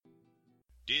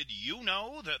Did you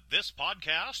know that this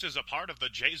podcast is a part of the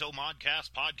Jazo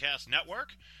Modcast Podcast Network?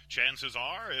 Chances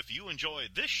are, if you enjoy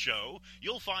this show,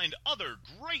 you'll find other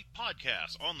great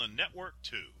podcasts on the network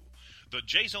too. The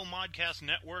Jazo Modcast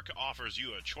Network offers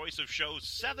you a choice of shows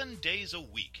 7 days a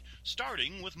week,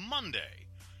 starting with Monday.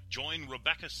 Join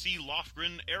Rebecca C.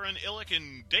 Lofgren, Aaron Illick,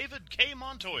 and David K.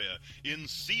 Montoya in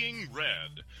Seeing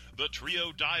Red. The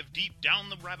trio dive deep down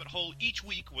the rabbit hole each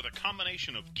week with a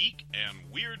combination of geek and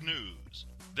weird news.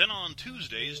 Then on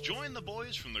Tuesdays, join the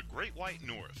boys from the Great White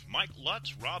North, Mike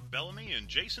Lutz, Rob Bellamy, and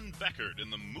Jason Beckert in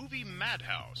the movie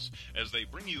Madhouse, as they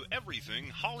bring you everything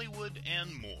Hollywood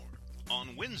and more.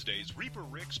 On Wednesdays, Reaper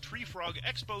Rick's Tree Frog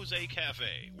Expose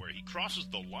Cafe, where he crosses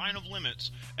the line of limits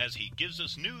as he gives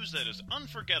us news that is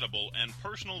unforgettable and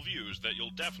personal views that you'll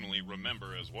definitely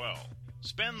remember as well.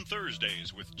 Spend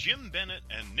Thursdays with Jim Bennett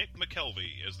and Nick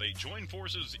McKelvey as they join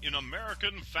forces in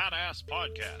American Fat Ass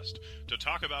Podcast to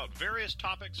talk about various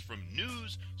topics from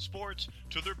news, sports,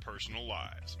 to their personal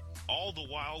lives, all the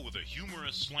while with a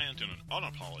humorous slant in an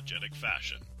unapologetic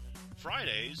fashion.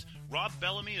 Fridays, Rob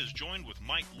Bellamy is joined with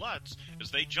Mike Lutz as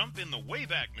they jump in the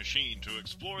Wayback Machine to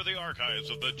explore the archives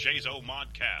of the Jazo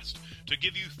Modcast to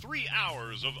give you 3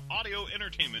 hours of audio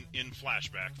entertainment in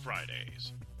Flashback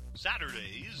Fridays.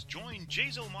 Saturdays, join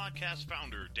Jazo Modcast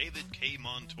founder David K.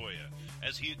 Montoya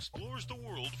as he explores the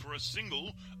world for a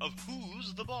single of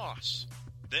Who's the Boss?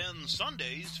 Then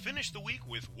Sundays, finish the week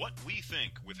with What We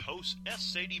Think with hosts S.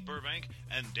 Sadie Burbank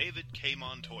and David K.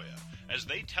 Montoya as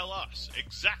they tell us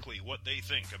exactly what they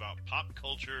think about pop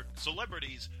culture,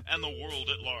 celebrities, and the world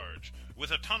at large,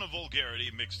 with a ton of vulgarity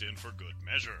mixed in for good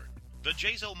measure. The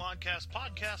Jazo Modcast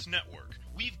Podcast Network.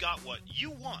 We've got what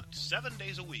you want 7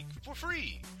 days a week for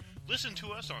free. Listen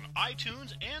to us on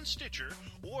iTunes and Stitcher,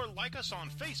 or like us on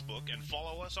Facebook and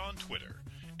follow us on Twitter.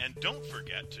 And don't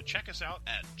forget to check us out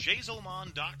at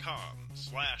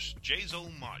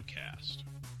jazomon.com/JazoModcast.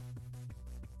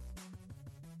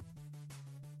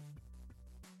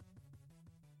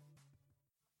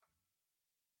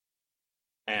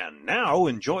 And now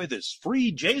enjoy this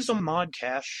free Jazo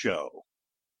Modcast show.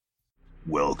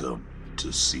 Welcome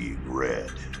to Seeing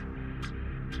Red.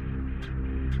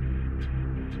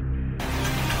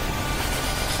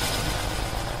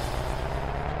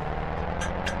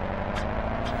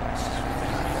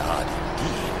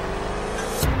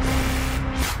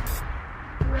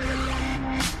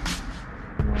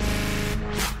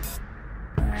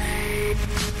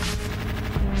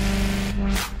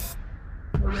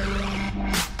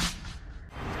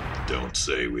 Don't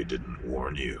say we didn't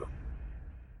warn you.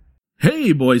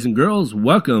 Hey, boys and girls,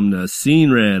 welcome to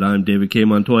Seeing Red. I'm David K.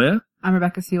 Montoya. I'm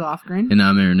Rebecca C. Lofgren. And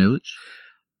I'm Aaron Illich.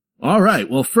 All right,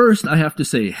 well, first I have to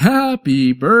say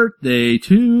happy birthday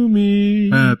to me.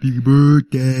 Happy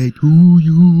birthday to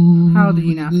you. How old are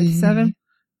you now? 57?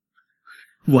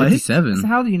 What? 57? So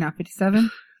how old are you now?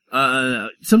 57?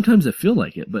 Sometimes I feel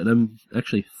like it, but I'm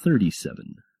actually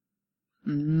 37.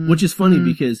 Which is funny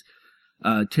because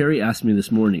Terry asked me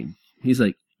this morning. He's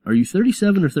like, are you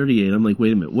 37 or 38? I'm like,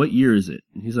 wait a minute, what year is it?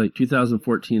 And he's like,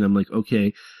 2014. I'm like,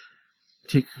 okay,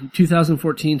 take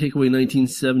 2014, take away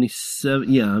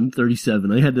 1977. Yeah, I'm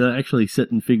 37. I had to actually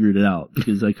sit and figure it out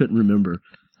because I couldn't remember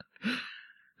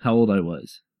how old I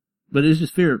was. But it's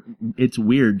just fair. It's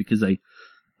weird because I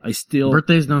still...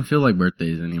 Birthdays don't feel like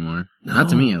birthdays anymore. No. Not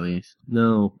to me, at least.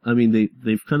 No. I mean,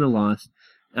 they've kind of lost...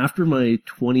 After my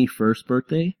 21st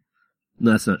birthday...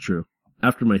 No, that's not true.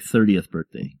 After my 30th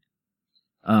birthday...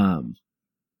 that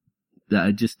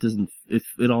it just doesn't,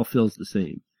 it all feels the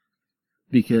same.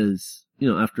 Because,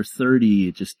 after 30,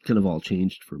 it just kind of all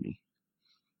changed for me.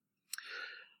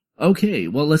 Okay,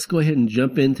 well, let's go ahead and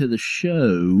jump into the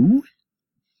show.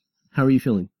 How are you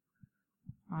feeling?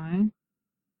 Fine.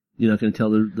 You're not going to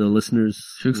tell the listeners?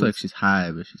 She looks like she's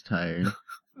high, but she's tired.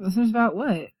 Listeners about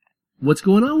what? What's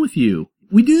going on with you?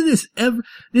 We do this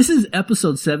this is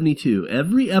episode 72.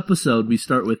 Every episode we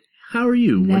start with, how are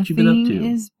you? What you been up to?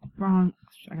 Nothing is wrong.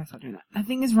 I gotta stop doing that.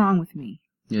 Nothing is wrong with me.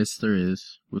 Yes, there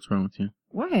is. What's wrong with you?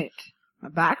 What? My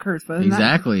back hurts, but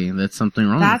Exactly. That's something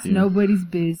wrong that's with you. nobody's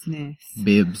business.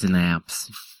 Bibs and apps.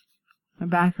 My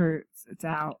back hurts. It's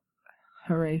out.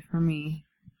 Hooray for me.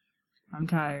 I'm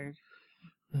tired.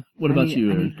 What about you,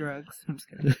 I Aaron? need drugs. I'm just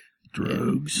kidding.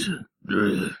 Drugs.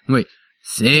 Wait,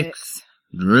 sex,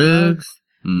 drugs,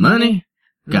 money.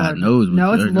 God knows what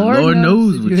no, you're it's Lord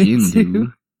knows what you into.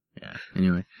 do. Yeah.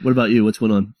 Anyway. What about you? What's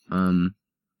going on? I'm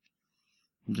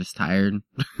just tired.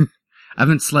 I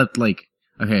haven't slept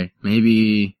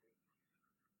maybe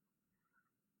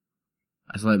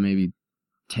I slept maybe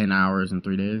 10 hours in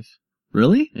 3 days.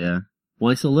 Really? Yeah.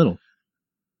 Why so little?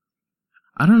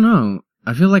 I don't know.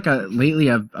 I feel like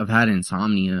lately I've had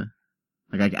insomnia.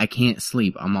 Like I can't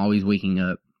sleep. I'm always waking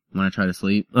up when I try to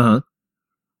sleep. Uh-huh.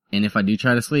 And if I do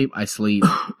try to sleep, I sleep,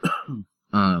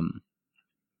 like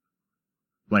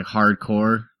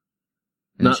hardcore.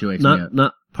 And then she wakes me up.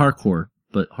 Not parkour,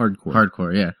 but hardcore.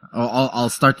 Hardcore, yeah. I'll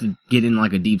start to get in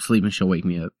like a deep sleep and she'll wake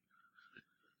me up.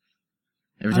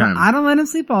 Every time. I don't let him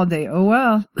sleep all day. Oh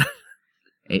well.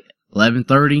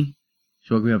 11:30.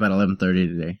 She woke me up at 11:30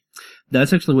 today.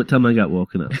 That's actually what time I got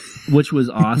woken up, which was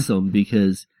awesome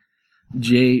because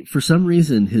Jay, for some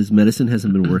reason, his medicine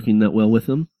hasn't been working that well with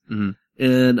him. Mm-hmm.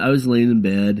 And I was laying in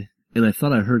bed and I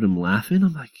thought I heard him laughing.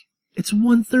 I'm like, it's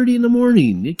 1:30 in the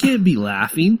morning. It can't be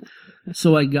laughing.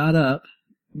 So I got up,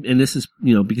 and this is,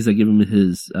 because I give him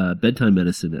his bedtime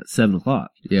medicine at 7:00.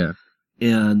 Yeah.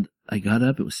 And I got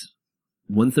up. It was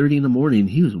 1:30 in the morning.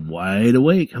 He was wide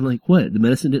awake. I'm like, what? The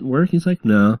medicine didn't work? He's like,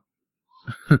 no.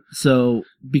 So,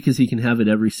 because he can have it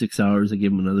every 6 hours, I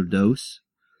gave him another dose.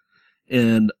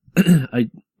 And I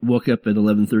woke up at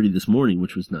 11:30 this morning,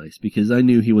 which was nice because I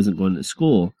knew he wasn't going to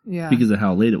school because of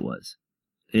how late it was.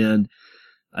 And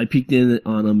I peeked in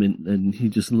on him and he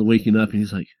just waking up and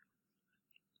he's like,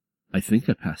 I think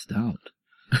I passed out.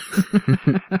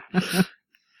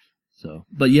 So,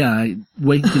 but yeah, I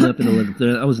waking up at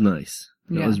 11:30, that was nice.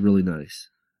 That was really nice.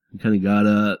 I kind of got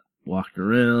up, walked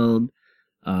around,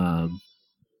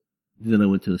 then I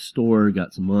went to the store,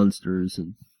 got some Monsters,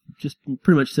 and just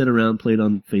pretty much sat around, played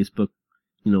on Facebook,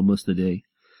 most of the day.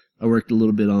 I worked a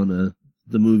little bit on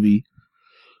the movie.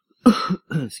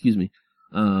 Excuse me.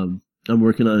 I'm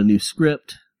working on a new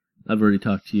script. I've already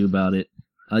talked to you about it.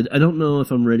 I don't know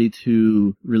if I'm ready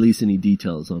to release any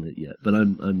details on it yet, but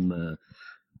I'm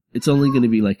it's only going to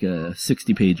be like a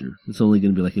 60-pager. It's only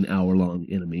going to be like an hour-long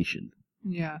animation.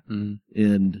 Yeah. Mm-hmm.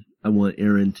 And I want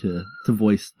Aaron to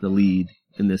voice the lead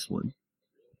in this one.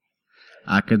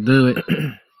 I could do it.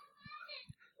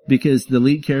 Because the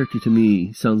lead character to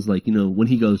me sounds like, when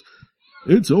he goes,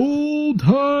 it's old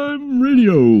time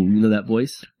radio. That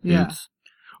voice? Yeah. It's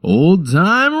old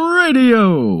time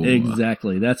radio.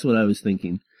 Exactly. That's what I was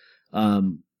thinking.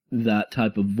 That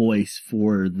type of voice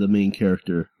for the main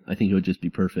character, I think it would just be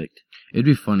perfect. It'd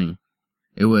be funny.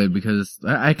 It would, because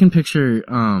I can picture,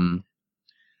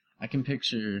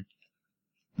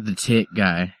 the Tick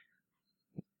guy.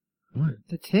 What?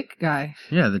 The Tick guy.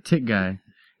 Yeah, the Tick guy.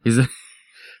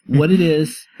 What it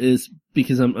is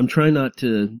because I'm trying not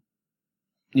to,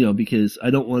 because I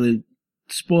don't want to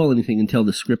spoil anything until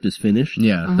the script is finished.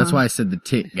 Yeah, that's why I said the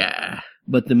Tick guy.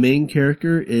 But the main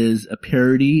character is a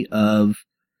parody of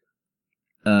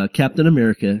Captain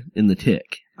America in the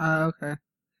Tick. Oh, okay.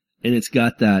 And it's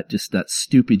got that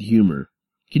stupid humor.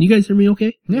 Can you guys hear me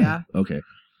okay? Yeah. Okay.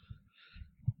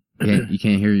 You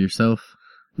can't hear yourself?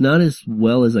 Not as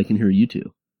well as I can hear you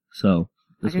two. So.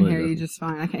 I can hear you just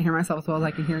fine. I can't hear myself as well as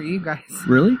I can hear you guys.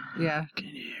 Really? Yeah. Can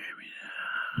you hear me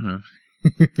now? No.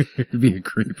 It'd be a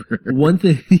creeper. One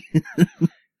thing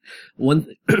I want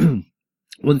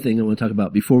to talk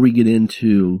about before we get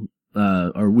into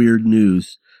our weird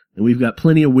news, and we've got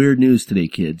plenty of weird news today,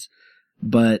 kids,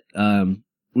 but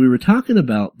we were talking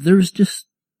about, Rebecca's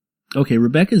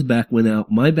back went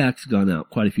out, my back's gone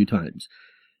out quite a few times.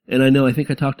 And I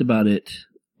think I talked about it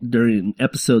during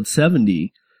episode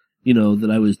 70, that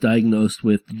I was diagnosed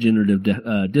with degenerative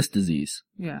disc disease.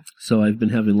 Yeah. So I've been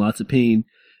having lots of pain.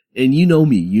 And you know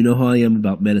me. You know how I am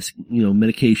about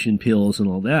medication, pills, and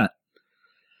all that.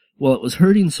 Well, it was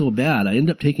hurting so bad, I ended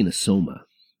up taking a Soma.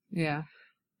 Yeah.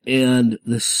 And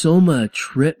the Soma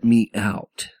tripped me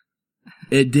out.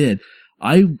 It did.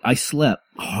 I slept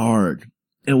hard.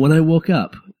 And when I woke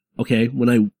up,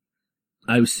 when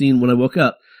I woke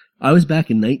up, I was back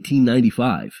in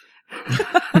 1995.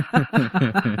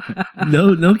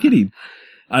 No kidding.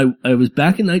 I was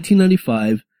back in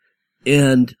 1995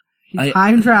 and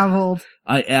time traveled.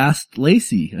 I asked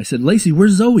Lacey, I said, Lacey,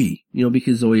 where's Zoe?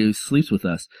 Because Zoe sleeps with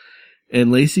us.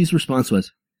 And Lacey's response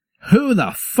was, who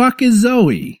the fuck is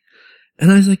Zoe?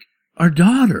 And I was like, our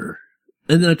daughter.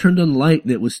 And then I turned on the light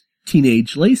and it was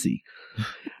teenage Lacey.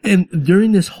 And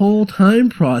during this whole time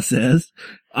process,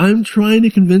 I'm trying to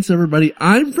convince everybody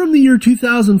I'm from the year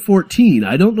 2014.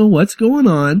 I don't know what's going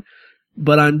on,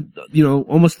 but I'm,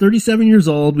 almost 37 years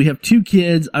old. We have 2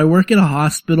 kids. I work at a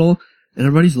hospital and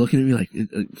everybody's looking at me like,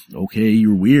 okay,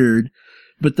 you're weird.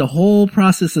 But the whole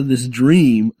process of this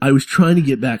dream, I was trying to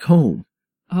get back home.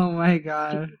 Oh my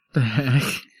God. What the heck?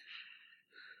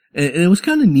 And it was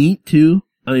kind of neat too.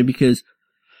 Because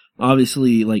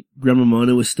obviously like Grandma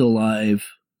Mona was still alive.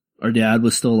 Our dad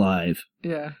was still alive.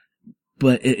 Yeah.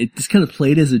 But it just kind of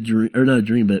played as a dream, or not a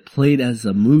dream, but it played as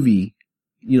a movie.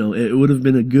 It would have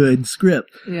been a good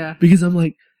script. Yeah. Because I'm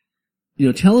like,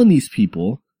 telling these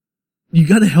people, you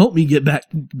got to help me get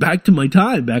back to my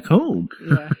time, back home.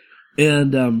 Yeah.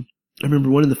 And I remember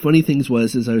one of the funny things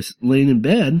was, as I was laying in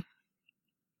bed,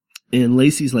 and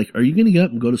Lacey's like, "Are you going to get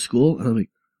up and go to school?" And I'm like,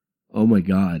 "Oh my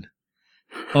God.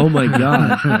 Oh my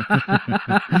God.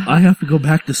 I have to go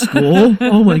back to school?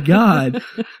 Oh my God."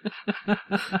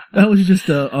 That was just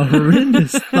a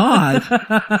horrendous thought.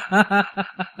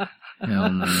 Hell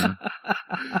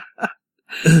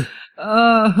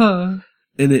no.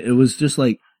 And it was just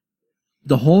like,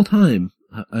 the whole time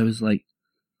I was like,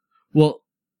 well,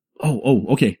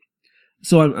 okay.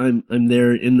 So I'm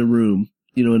there in the room,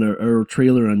 in our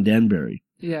trailer on Danbury.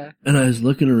 Yeah. And I was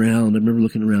looking around. I remember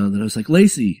looking around, and I was like,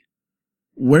 "Lacey,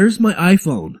 where's my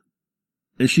iPhone?"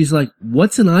 And she's like,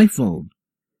 "What's an iPhone?"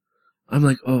 I'm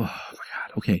like, "Oh my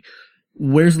God. Okay.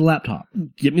 Where's the laptop?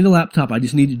 Get me the laptop. I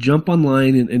just need to jump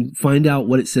online and find out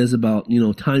what it says about,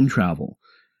 time travel."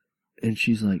 And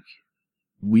she's like,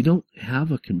 "We don't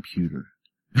have a computer."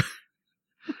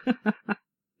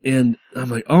 And I'm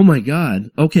like, "Oh my God.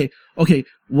 Okay.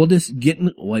 We'll just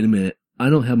wait a minute. I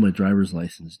don't have my driver's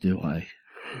license, do I?"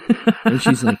 And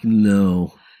she's like,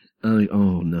 "No." I'm like,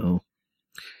 "Oh no."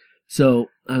 So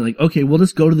I'm like, "Okay, we'll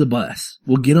just go to the bus.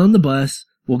 We'll get on the bus.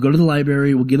 We'll go to the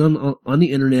library. We'll get on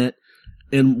the internet,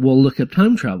 and we'll look up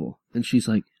time travel." And she's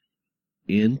like,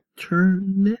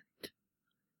 "Internet?"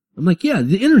 I'm like, "Yeah,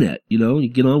 the internet. You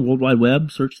get on World Wide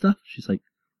Web, search stuff." She's like,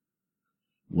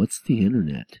 "What's the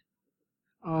internet?"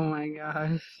 Oh my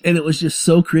gosh. And it was just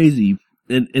so crazy.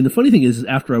 And the funny thing is,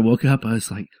 after I woke up, I was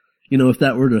like, if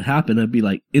that were to happen, I'd be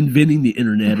like inventing the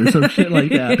internet or some shit like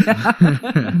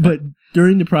that. But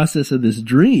during the process of this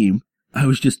dream, I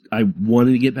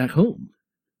wanted to get back home.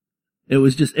 It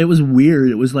was weird.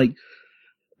 It was like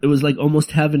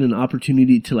almost having an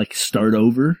opportunity to like start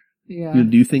over, Yeah.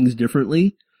 do things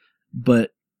differently.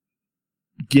 But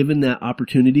given that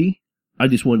opportunity, I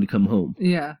just wanted to come home.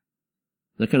 Yeah.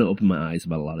 That kind of opened my eyes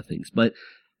about a lot of things, but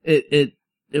it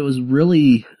was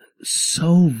really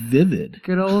so vivid.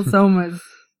 Good old Somas.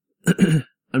 I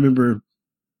remember,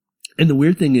 and the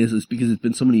weird thing is because it's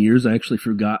been so many years, I actually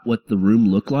forgot what the room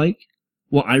looked like.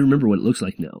 Well, I remember what it looks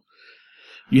like now.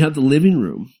 You have the living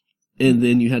room, and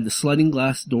then you had the sliding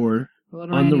glass door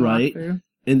on the right,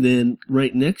 and then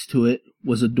right next to it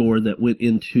was a door that went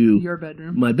into your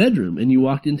bedroom, my bedroom, and you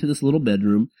walked into this little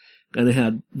bedroom, and I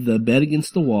had the bed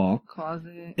against the wall,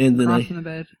 closet, and then across from the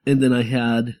bed, and then I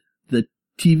had the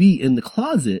TV in the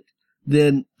closet.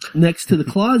 Then next to the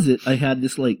closet, I had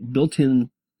this like built-in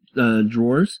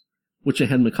drawers, which I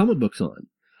had my comic books on.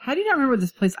 How do you not remember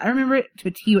this place? I remember it to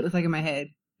a T what it looked like in my head.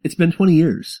 It's been 20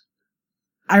 years.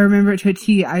 I remember it to a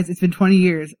T. It's been 20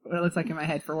 years what it looks like in my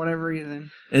head for whatever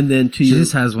reason. And then she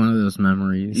just has one of those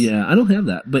memories. Yeah, I don't have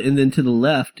that. And then to the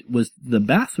left was the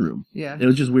bathroom. Yeah. It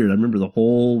was just weird. I remember the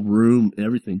whole room,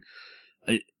 everything.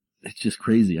 It's just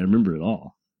crazy. I remember it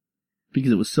all.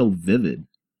 Because it was so vivid.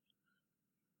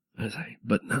 I was like,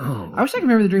 but no. I wish I could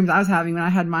remember the dreams I was having when I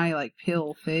had my like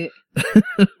pill fit.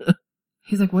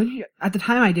 He's like, "What did you?" At the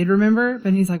time, I did remember,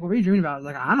 but he's like, "What were you dreaming about?" I was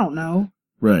like, "I don't know."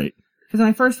 Right. Because when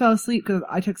I first fell asleep, because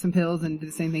I took some pills and did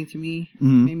the same thing to me,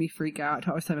 made me freak out.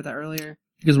 I was talking about that earlier.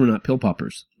 Because we're not pill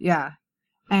poppers. Yeah,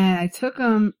 and I took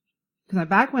them because my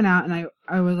back went out, and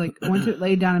I was like, went to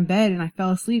lay down in bed, and I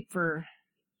fell asleep for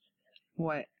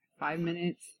 5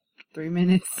 minutes, 3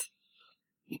 minutes,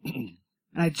 and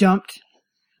I jumped.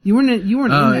 You weren't in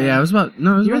there. Oh, yeah, it was about,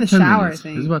 no, it was you were about in the 10 shower, minutes. I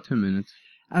think. It was about 10 minutes.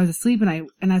 I was asleep and I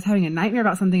was having a nightmare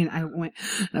about something, and I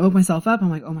woke myself up. I'm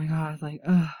like, "Oh my God," like,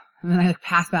 ugh. And then I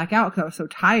passed back out because I was so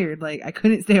tired. Like, I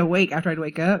couldn't stay awake after I'd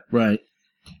wake up. Right.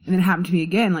 And then it happened to me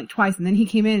again, like twice. And then he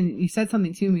came in and you said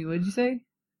something to me. What did you say?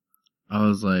 I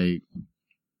was like,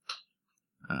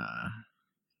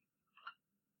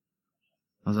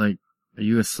 "Are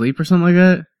you asleep or something like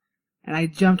that?" And I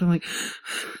jumped. I'm like,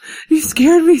 "You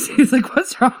scared me." He was like,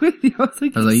 "What's wrong with you?" I was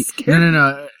like,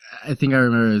 No. I think I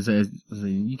remember. I was like,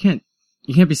 you can't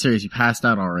be serious. You passed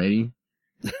out already.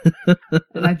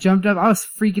 And I jumped up. I was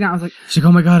freaking out. I was like, she's like,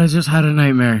 "Oh my God, I just had a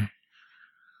nightmare."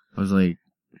 I was like,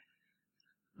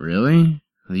 "Really?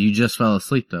 You just fell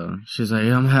asleep though?" She's like,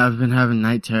 "I've been having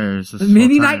night terrors.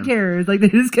 Many night terrors. Like, they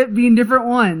just kept being different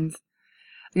ones.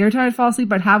 Like, every time I'd fall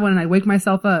asleep, I'd have one and I'd wake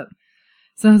myself up.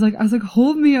 So I was like,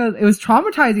 "Hold me." It was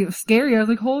traumatizing. It was scary. I was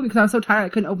like, "Hold me," because I was so tired I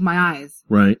couldn't open my eyes.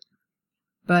 Right.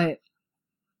 But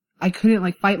I couldn't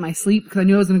like fight my sleep because I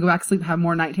knew I was going to go back to sleep and have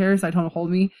more night terrors. So I told him to hold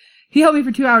me. He held me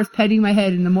for 2 hours petting my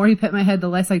head, and the more he pet my head, the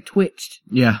less I twitched.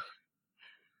 Yeah.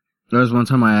 There was one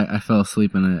time I fell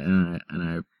asleep and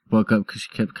I woke up because she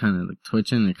kept kind of like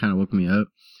twitching, and it kind of woke me up.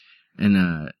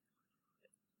 And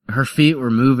her feet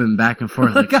were moving back and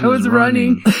forth Like she I was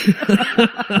running.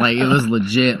 Like it was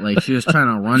legit. Like she was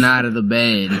trying to run out of the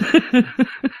bed.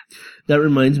 That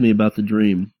reminds me about the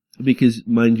dream. Because,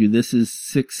 mind you, this is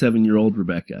 6-7-year-old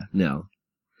Rebecca now.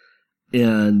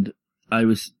 And I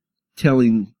was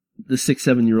telling the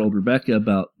 6-7-year-old Rebecca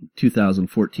about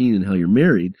 2014 and how you're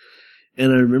married.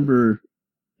 And I remember,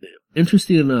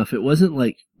 interesting enough, it wasn't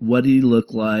like, what did he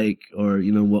look like? Or,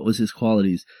 you know, what was his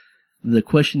qualities? The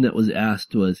question that was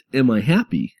asked was, am I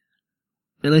happy?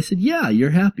 And I said, yeah, you're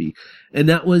happy. And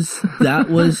that was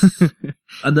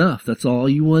enough. That's all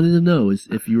you wanted to know, is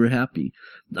if you were happy.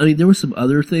 I mean, there were some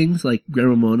other things, like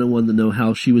Grandma Mona wanted to know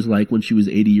how she was like when she was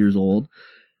 80 years old.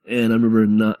 And I remember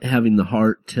not having the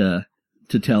heart to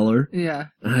tell her. Yeah.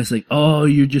 And I was like, oh,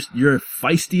 you're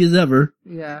feisty as ever.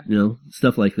 Yeah. You know,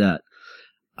 stuff like that.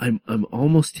 I'm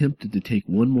almost tempted to take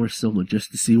one more Soma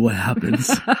just to see what happens.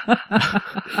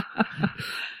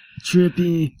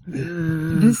 Trippy.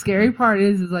 The scary part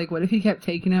is like, what if he kept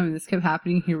taking him and this kept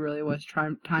happening? He really was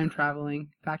time traveling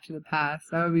back to the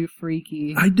past. That would be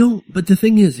freaky. But the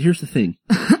thing is, here's the thing.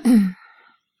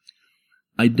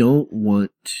 I don't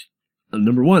want,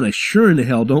 number one, I sure in the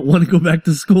hell don't want to go back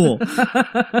to school.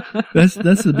 That's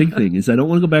the big thing, is I don't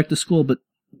want to go back to school, but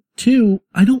two,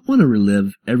 I don't want to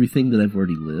relive everything that I've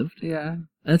already lived. Yeah.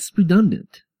 That's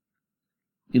redundant.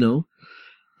 You know?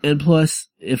 And plus,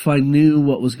 if I knew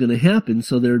what was going to happen,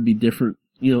 so there would be different,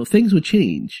 you know, things would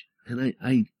change. And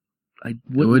I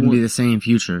wouldn't be the same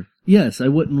future. Yes, I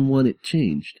wouldn't want it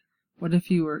changed. What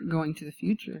if you were going to the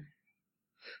future?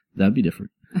 That'd be different.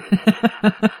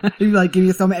 You'd be like, give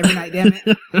me some every night, damn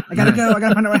it. I gotta go, I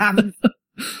gotta find out what happens.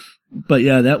 But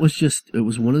yeah, it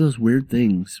was one of those weird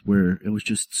things where it was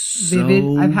just so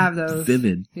vivid. I've had those.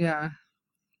 Vivid. Yeah.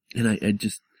 And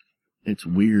it's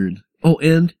weird. Oh,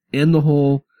 and the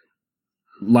whole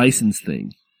license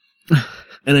thing.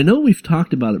 And I know we've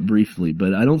talked about it briefly,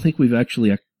 but I don't think we've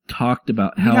actually talked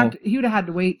about how he would have had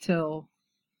to wait till,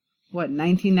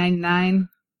 1999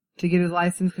 to get his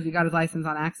license, because he got his license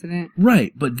on accident.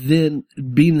 Right, but then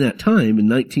being that time in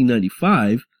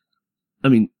 1995, I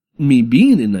mean, me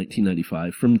being in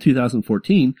 1995 from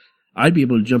 2014, I'd be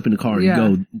able to jump in a car and go,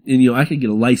 and you know, I could get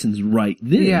a license right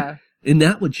then. Yeah. And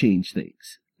that would change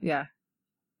things. Yeah.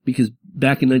 Because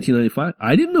back in 1995,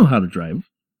 I didn't know how to drive.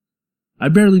 I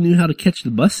barely knew how to catch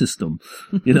the bus system,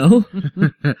 you know?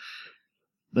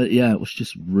 But yeah, it was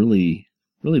just really,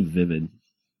 really vivid.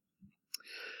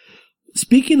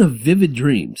 Speaking of vivid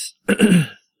dreams,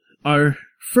 our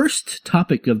first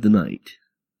topic of the night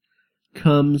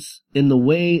comes in the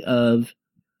way of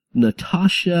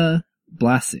Natasha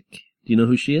Blasik. Do you know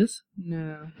who she is?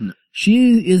 No.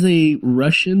 She is a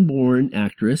Russian-born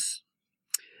actress,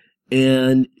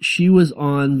 and she was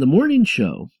on the morning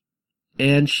show,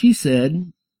 and she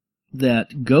said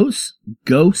that ghost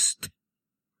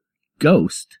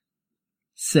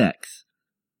sex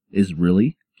is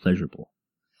really pleasurable.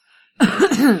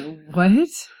 What?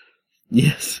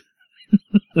 Yes.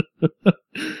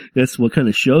 That's what kind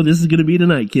of show this is going to be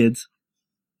tonight, kids.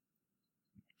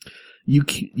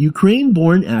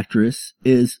 Ukraine-born actress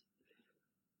is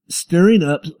stirring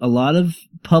up a lot of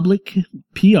public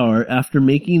PR after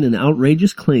making an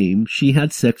outrageous claim she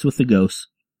had sex with the ghost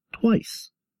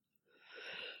twice.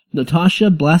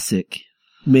 Natasha Blasik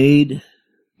made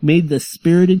the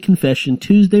spirited confession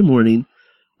Tuesday morning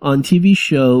on TV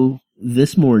show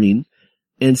This Morning,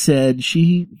 and said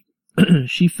she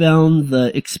found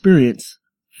the experience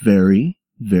very,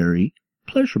 very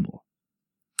pleasurable.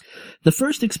 The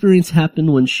first experience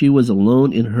happened when she was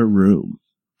alone in her room.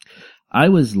 I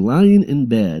was lying in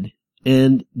bed,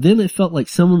 and then it felt like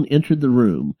someone entered the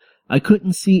room. I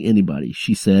couldn't see anybody,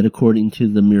 she said, according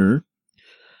to the Mirror.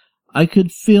 I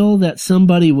could feel that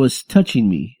somebody was touching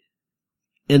me,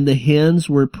 and the hands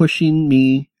were pushing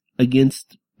me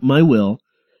against my will,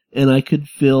 and I could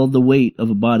feel the weight of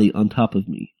a body on top of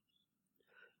me.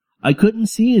 I couldn't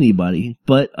see anybody,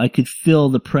 but I could feel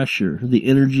the pressure, the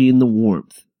energy, and the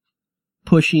warmth,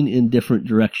 pushing in different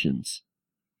directions.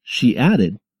 She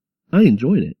added, I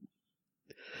enjoyed it.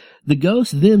 The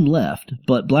ghost then left,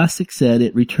 but Blasik said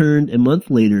it returned a month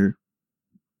later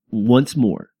once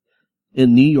more,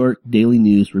 in New York Daily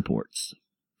News reports.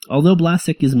 Although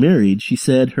Blasik is married, she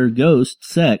said her ghost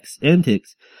sex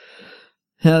antics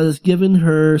has given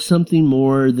her something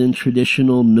more than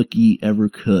traditional nookie ever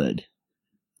could.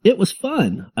 It was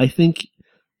fun. I think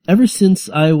ever since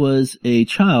I was a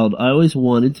child, I always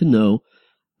wanted to know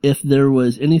if there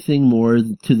was anything more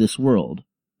to this world.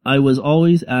 I was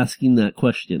always asking that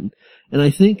question, and I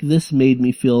think this made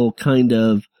me feel kind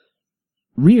of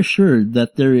reassured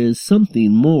that there is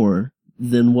something more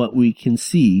than what we can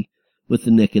see with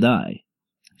the naked eye,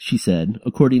 she said,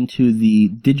 according to the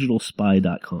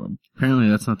digitalspy.com. Apparently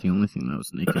that's not the only thing that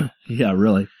was naked. Yeah,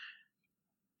 really.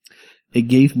 It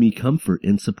gave me comfort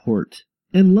and support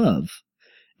and love,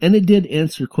 and it did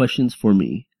answer questions for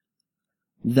me.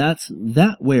 That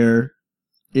where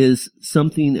is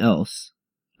something else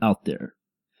out there.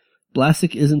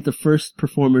 Blasek isn't the first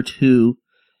performer to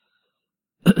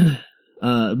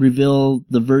reveal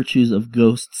the virtues of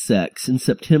ghost sex. In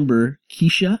September,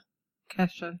 Kesha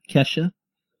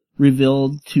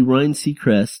revealed to Ryan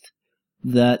Seacrest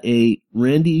that a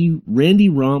Randy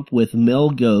romp with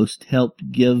Mel Ghost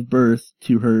helped give birth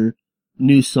to her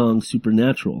new song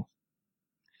Supernatural.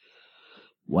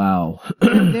 Wow.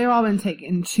 They've all been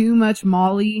taking too much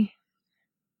Molly,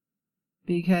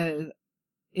 because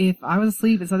if I was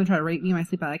asleep and someone tried to rape me in my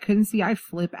sleep and I couldn't see, I'd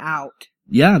flip out.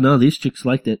 Yeah, no, these chicks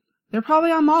liked it. They're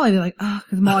probably on Molly. They're like,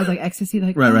 because Molly's like ecstasy. They're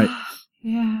like, right.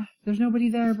 Yeah, there's nobody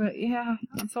there, but yeah,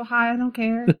 I'm so high, I don't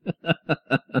care.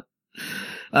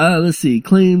 Let's see.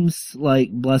 Claims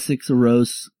like Blasek's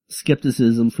arose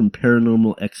skepticism from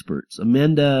paranormal experts.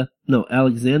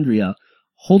 Alexandria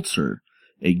Holzer,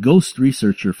 a ghost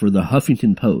researcher for the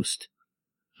Huffington Post,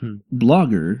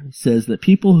 blogger, says that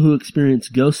people who experience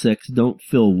ghost sex don't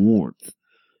feel warmth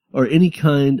or any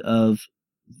kind of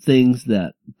things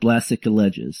that Blasek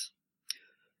alleges.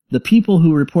 The people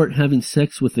who report having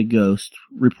sex with a ghost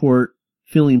report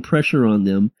feeling pressure on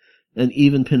them and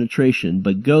even penetration,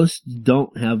 but ghosts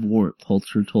don't have warmth,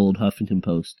 Holzer told Huffington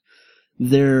Post.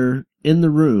 They're in the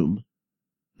room.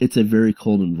 It's a very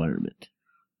cold environment.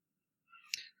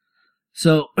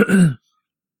 So,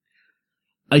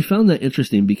 I found that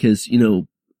interesting because,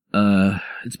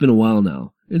 it's been a while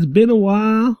now. It's been a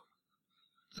while.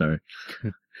 Sorry.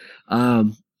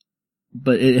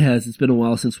 But it's been a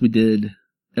while since we did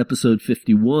episode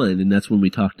 51, and that's when we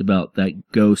talked about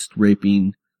that ghost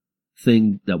raping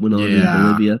thing that went on in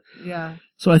Bolivia. Yeah.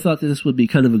 So I thought that this would be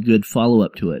kind of a good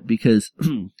follow-up to it because,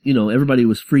 everybody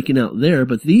was freaking out there,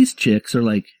 but these chicks are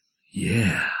like,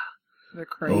 yeah. They're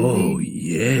crazy. Oh,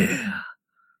 yeah.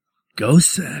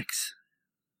 Ghost sex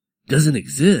doesn't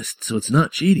exist, so it's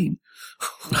not cheating.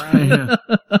 Right.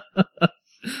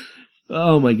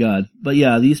 Oh my God. But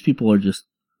yeah, these people are just,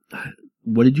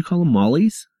 what did you call them?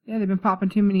 Mollies? Yeah, they've been popping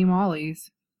too many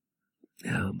Mollies.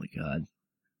 Oh my God.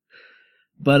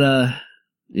 But,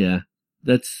 yeah,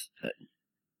 that's,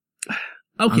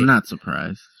 okay. I'm not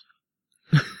surprised.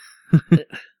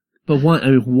 But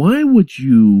why would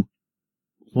you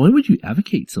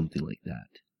advocate something like that?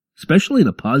 Especially in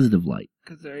a positive light.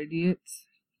 Because they're idiots.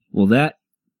 Well,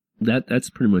 that's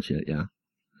pretty much it, yeah.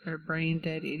 They're brain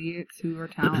dead idiots who are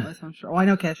talentless, I'm sure. Oh, I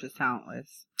know Kesha's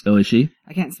talentless. Oh, is she?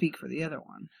 I can't speak for the other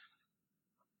one.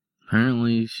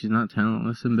 Apparently, she's not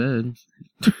talentless in bed.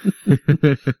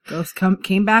 Ghost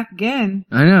came back again.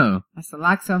 I know. Must have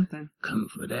liked something. Come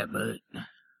for that butt.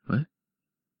 What?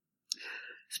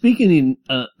 Speaking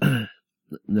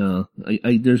no,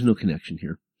 there's no connection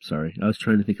here. Sorry. I was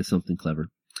trying to think of something clever.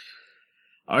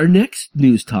 Our next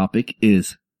news topic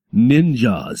is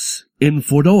ninjas in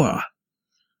Fedora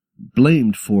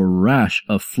blamed for rash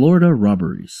of Florida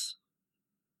robberies.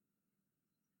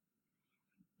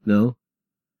 No?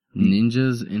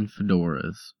 Ninjas in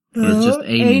fedoras. Or No, just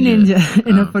a ninja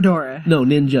in a Oh. fedora. No,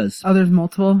 ninjas. Oh, there's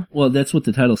multiple? Well, that's what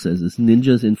the title says, is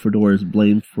ninjas in fedoras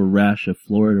blamed for rash of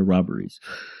Florida robberies.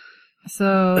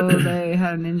 So they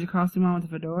had a ninja costume on with a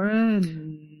fedora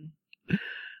and...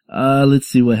 Let's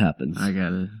see what happens. I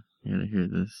gotta hear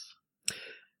this.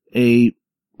 A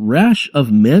rash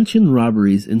of mansion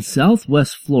robberies in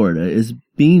southwest Florida is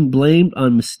being blamed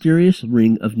on mysterious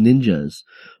ring of ninjas,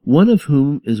 one of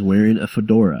whom is wearing a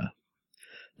fedora.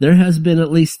 There has been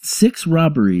at least 6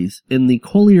 robberies in the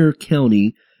Collier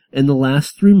County in the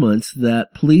last 3 months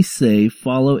that police say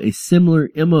follow a similar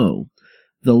MO,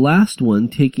 the last one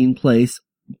taking place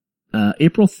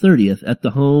April 30th at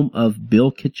the home of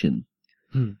Bill Kitchen.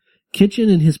 Kitchen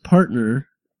and his partner,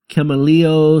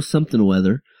 Camaleo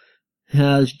something-or-other,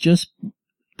 has just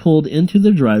pulled into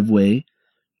the driveway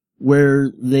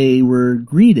where they were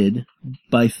greeted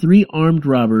by 3 armed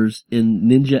robbers in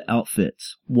ninja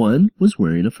outfits. One was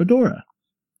wearing a fedora.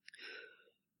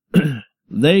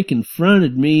 They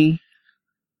confronted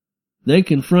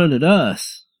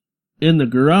us in the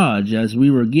garage as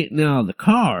we were getting out of the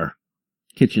car,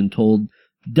 Kitchen told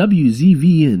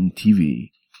WZVN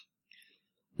TV.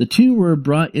 The 2 were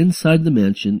brought inside the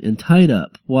mansion and tied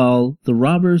up while the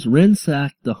robbers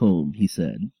ransacked the home, he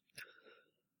said.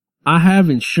 I have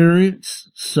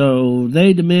insurance, so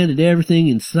they demanded everything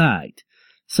in sight.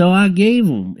 So I gave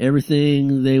them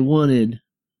everything they wanted,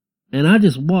 and I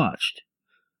just watched.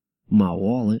 My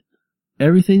wallet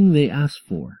everything they asked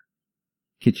for,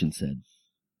 Kitchen said.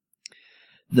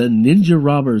 The ninja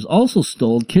robbers also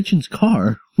stole Kitchen's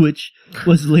car, which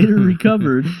was later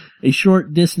recovered a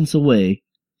short distance away.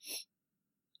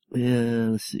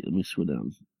 Let's see. Let me scroll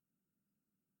down.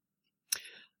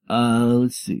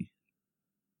 Let's see.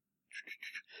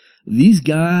 These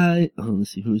guys...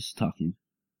 let's see. Who's talking?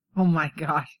 Oh my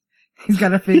gosh. He's got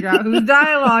to figure out whose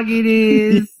dialogue it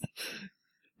is.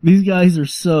 These guys are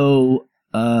so...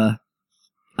 I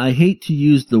hate to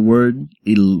use the word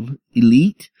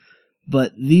elite,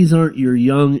 but these aren't your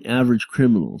young average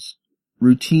criminals.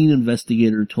 Routine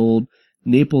investigator told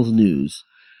Naples News.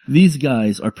 These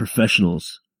guys are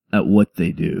professionals at what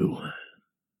they do.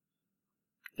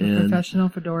 And professional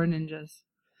fedora ninjas.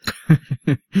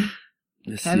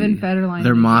 Kevin Federline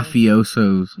They're ninjas.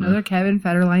 mafiosos. No, they're Kevin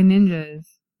Federline ninjas.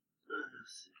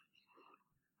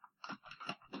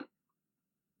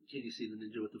 Can you see the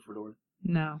ninja with the fedora?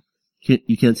 No.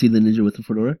 You can't see the ninja with the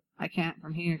fedora? I can't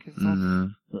from here because it's all...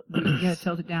 You gotta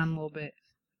tilt it down a little bit.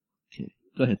 Okay,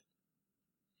 go ahead.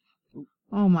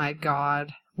 Oh my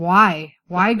god. Why?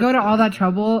 Why go to all that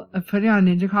trouble of putting on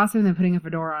a ninja costume and then putting a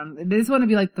fedora on? They just want to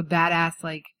be like the badass,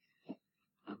 like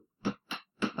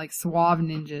suave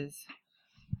ninjas.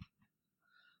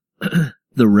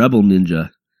 The rebel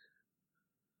ninja.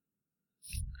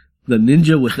 The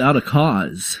ninja without a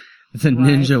cause. The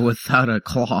ninja without a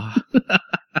claw.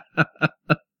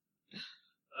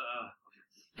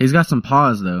 He's got some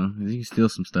paws, though. He can steal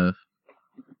some stuff.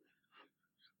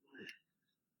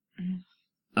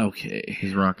 Okay.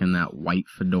 He's rocking that white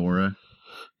fedora.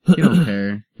 He don't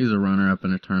care. He's a runner-up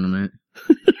in a tournament.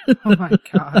 Oh my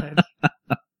god.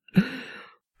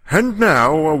 And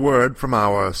now a word from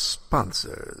our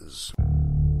sponsors.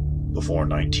 Before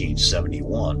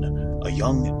 1971, a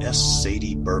young S.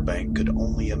 Sadie Burbank could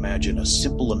only imagine a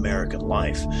simple American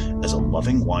life as a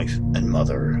loving wife and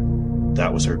mother.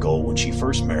 That was her goal when she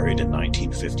first married in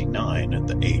 1959 at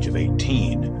the age of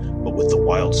 18, but with the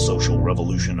wild social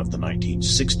revolution of the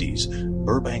 1960s,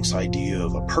 Burbank's idea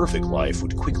of a perfect life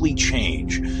would quickly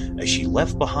change as she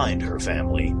left behind her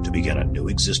family to begin a new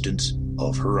existence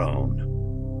of her own.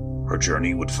 Her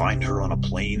journey would find her on a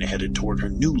plane headed toward her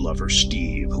new lover,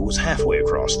 Steve, who was halfway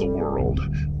across the world,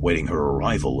 waiting her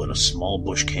arrival in a small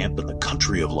bush camp in the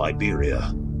country of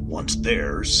Liberia. Once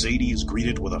there, Sadie is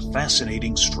greeted with a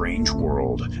fascinating, strange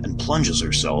world and plunges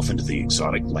herself into the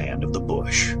exotic land of the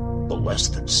bush. But less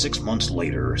than 6 months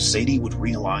later, Sadie would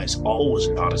realize all was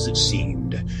not as it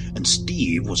seemed, and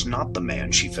Steve was not the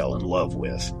man she fell in love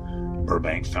with.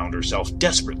 Burbank found herself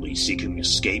desperately seeking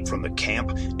escape from the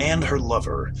camp and her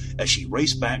lover as she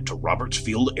raced back to Roberts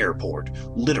Field Airport,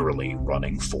 literally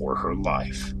running for her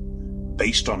life.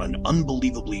 Based on an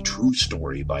unbelievably true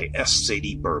story by S.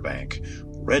 Sadie Burbank,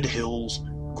 Red Hills,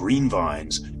 Green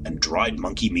Vines, and Dried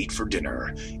Monkey Meat for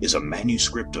Dinner is a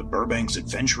manuscript of Burbank's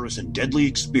adventurous and deadly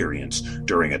experience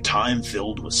during a time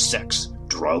filled with sex,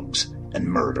 drugs, and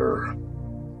murder.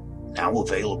 Now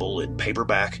available in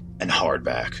paperback and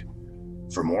hardback.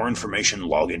 For more information,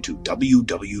 log into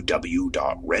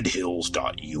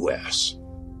www.redhills.us.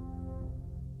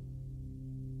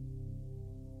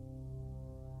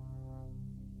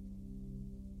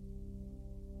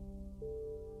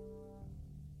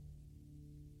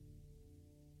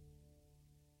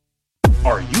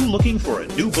 Are you looking for a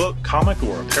new book, comic,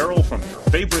 or apparel from your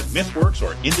favorite MythWorks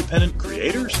or independent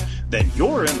creators? Then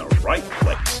you're in the right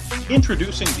place.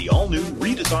 Introducing the all-new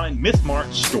redesigned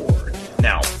MythMart store.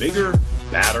 Now bigger,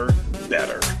 badder,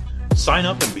 better. Sign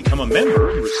up and become a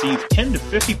member and receive 10 to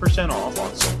 50% off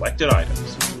on selected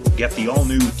items. Get the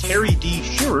all-new Terry D.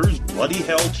 Shearer's Bloody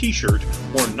Hell t-shirt,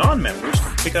 or non-members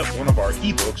can pick up one of our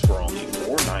ebooks for only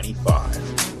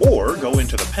 $4.95. Or go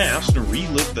into the past and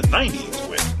relive the 90s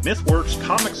with MythWorks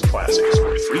Comics Classics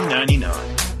for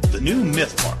 $3.99. The new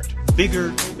MythMart.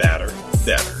 Bigger, badder,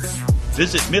 better.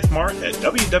 Visit MythMart at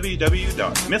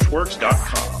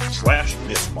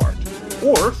www.mythworks.com/MythMart.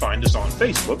 Or find us on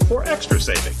Facebook for extra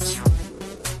savings.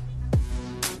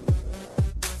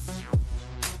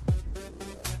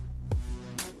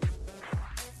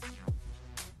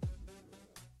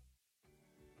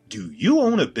 Do you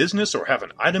own a business or have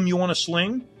an item you want to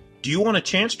sling? Do you want a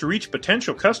chance to reach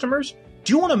potential customers?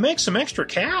 Do you want to make some extra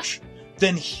cash?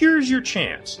 Then here's your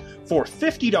chance. For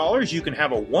 $50, you can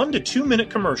have a 1 to 2 minute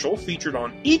commercial featured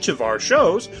on each of our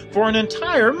shows for an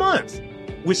entire month.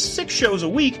 With 6 shows a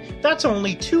week, that's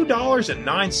only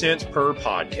 $2.09 per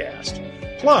podcast.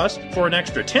 Plus, for an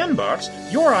extra $10,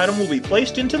 your item will be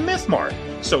placed into MythMart.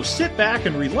 So sit back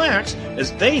and relax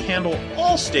as they handle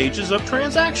all stages of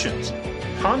transactions.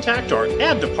 Contact our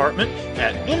ad department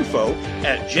at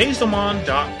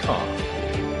info@jazomon.com.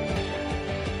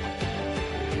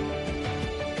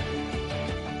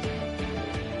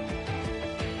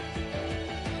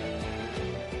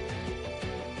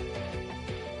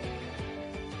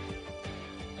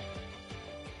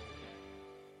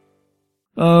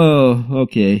 Oh,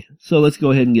 okay. So let's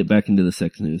go ahead and get back into the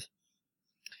sex news.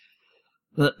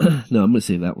 No, I'm going to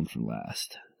save that one for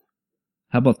last.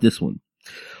 How about this one?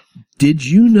 Did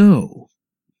you know?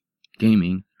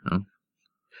 Gaming. Oh.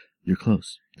 You're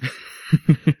close.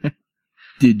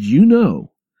 Did you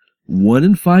know 1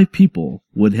 in 5 people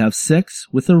would have sex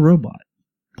with a robot?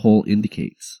 Poll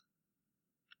indicates.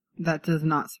 That does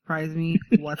not surprise me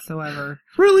whatsoever.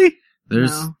 Really?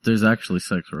 There's actually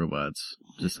sex robots.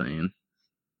 Just saying.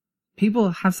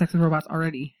 People have sex with robots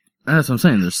already. That's what I'm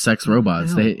saying. There's sex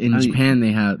robots. In Japan,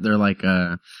 they're like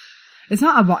It's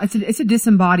not it's a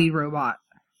disembodied robot.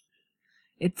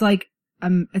 It's like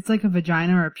a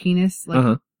vagina or a penis,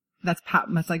 like that's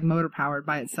like motor powered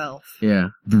by itself. Yeah.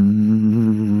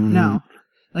 No,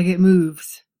 like it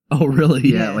moves. Oh, really?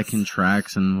 Yeah, Yes. like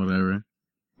contracts and whatever.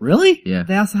 Really? Yeah.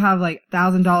 They also have like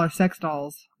 $1,000 sex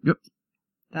dolls. Yep.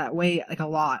 That weigh like a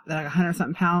lot. They're like 100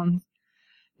 something pounds.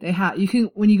 You can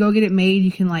when you go get it made,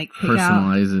 you can like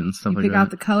personalize it and stuff like that. Pick out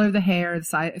the color of the hair, the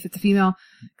size. If it's a female,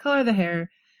 color of the hair,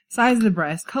 size of the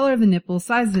breast, color of the nipples,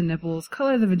 size of the nipples,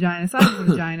 color of the vagina, size of the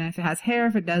vagina. If it has hair,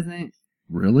 if it doesn't.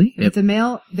 Really? If it's a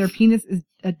male, their penis is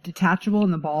detachable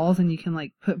in the balls, and you can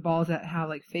like put balls that have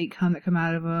like fake cum that come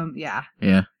out of them. Yeah.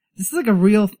 Yeah. This is like a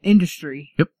real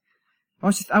industry. Yep.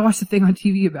 I watched a thing on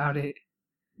TV about it.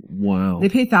 Wow. They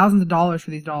pay thousands of dollars for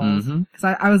these dolls. Mhm. Cause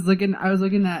I was looking at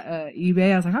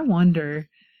eBay. I was like, I wonder.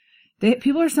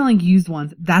 People are selling used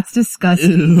ones. That's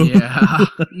disgusting. Ew. Yeah.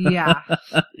 Yeah.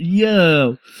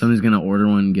 Yo. Somebody's gonna order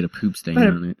one and get a poop stain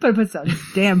on it. Better put some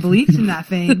damn bleach in that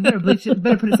thing. Better put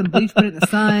in some bleach, put it in the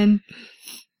sun.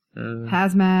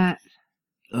 Hazmat.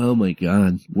 Oh my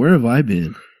God. Where have I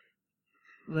been?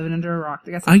 Living under a rock.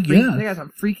 They got I some guess. They got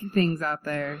some freaky things out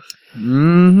there.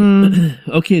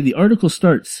 Mm-hmm. Okay, the article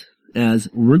starts as,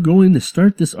 we're going to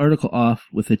start this article off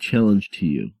with a challenge to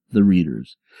you, the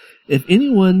readers. If any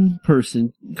one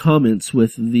person comments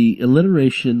with the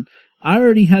alliteration, I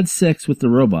already had sex with the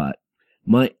robot,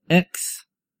 my ex,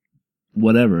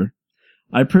 whatever,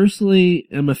 I personally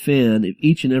am a fan of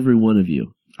each and every one of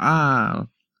you. Ah.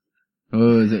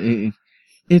 Oh,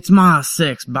 it's my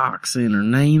sex box and her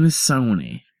name is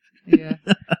Sony. Yeah.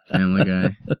 Family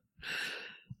Guy.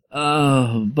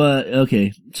 Oh, but,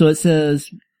 okay. So it says,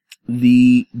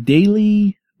 the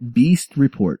Daily Beast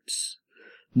reports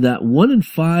that 1 in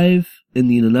 5 in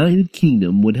the United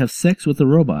Kingdom would have sex with a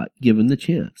robot given the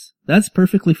chance. That's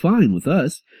perfectly fine with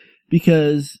us,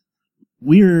 because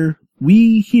we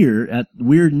here at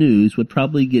Weird News would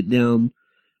probably get down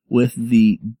with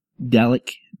the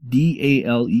Dalek,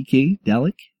 D-A-L-E-K,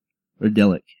 Dalek? Or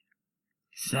Delic?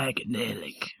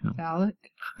 Psychedelic. Alec.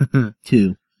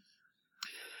 2.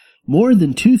 More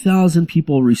than 2,000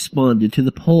 people responded to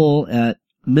the poll at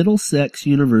Middlesex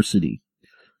University.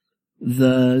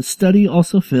 The study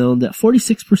also found that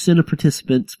 46% of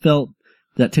participants felt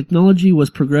that technology was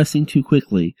progressing too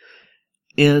quickly,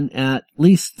 and at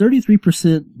least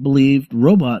 33% believed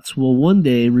robots will one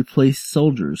day replace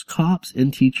soldiers, cops,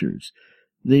 and teachers.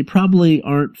 They probably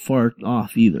aren't far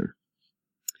off either.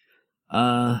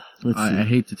 Let's see. I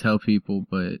hate to tell people,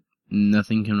 but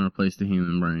nothing can replace the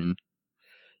human brain.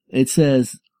 It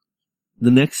says,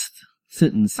 the next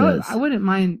sentence says... I wouldn't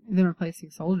mind them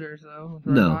replacing soldiers, though,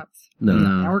 with No. robots.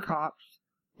 No. Or cops.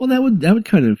 Well, that would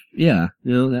kind of, yeah,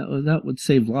 that would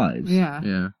save lives. Yeah.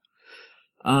 Yeah.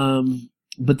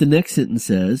 But the next sentence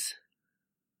says,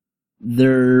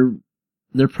 they're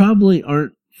probably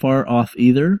aren't far off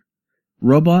either.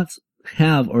 Robots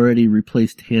have already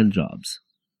replaced hand jobs.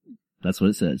 That's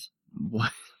what it says.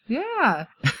 What? Yeah.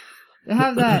 They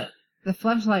have the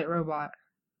fleshlight robot.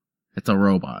 It's a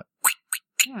robot.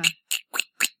 Yeah.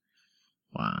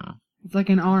 Wow. It's like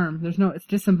an arm. It's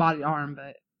disembodied arm,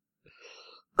 but.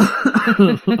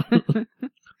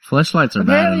 Fleshlights are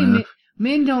bad Apparently, enough.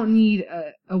 men don't need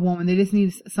a woman. They just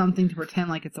need something to pretend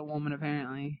like it's a woman,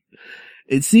 apparently.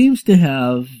 It seems to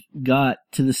have got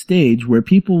to the stage where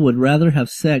people would rather have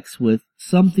sex with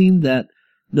something that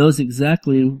knows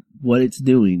exactly what it's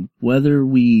doing, whether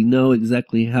we know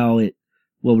exactly how it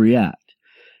will react,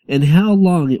 and how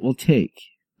long it will take,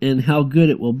 and how good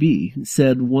it will be,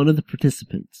 said one of the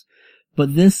participants.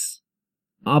 But this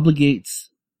obligates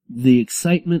the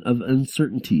excitement of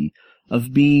uncertainty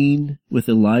of being with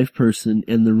a live person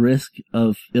and the risk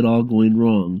of it all going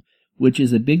wrong, which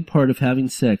is a big part of having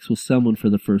sex with someone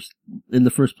in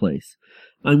the first place.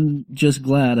 I'm just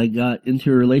glad I got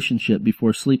into a relationship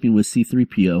before sleeping with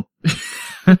C-3PO.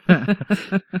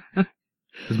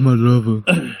 It's my lover.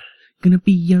 Gonna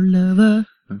be your lover.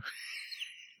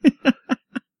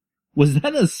 Was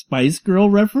that a Spice Girl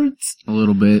reference? A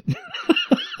little bit.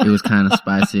 It was kind of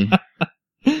spicy.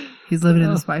 He's living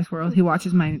in the Spice World. He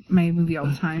watches my movie all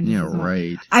the time. Yeah,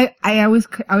 right. I always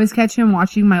catch him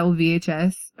watching my old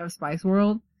VHS of Spice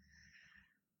World.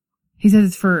 He says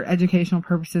it's for educational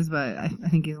purposes, but I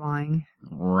think he's lying.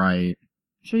 Right.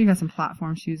 I'm sure you got some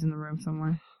platform shoes in the room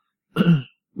somewhere.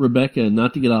 Rebecca,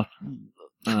 not to get off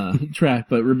track,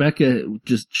 but Rebecca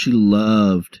she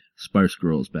loved Spice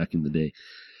Girls back in the day.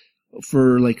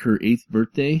 For like her 8th or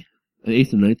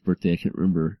 9th birthday, I can't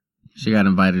remember. She got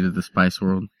invited to the Spice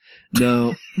World.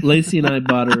 No, Lacey and I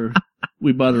bought her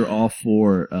all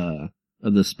 4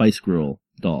 of the Spice Girl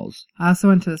dolls. I also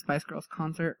went to the Spice Girls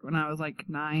concert when I was like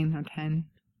 9 or 10.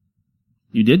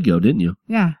 You did go, didn't you?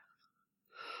 Yeah.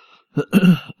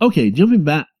 Okay, jumping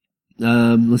back.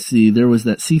 Let's see. There was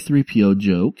that C-3PO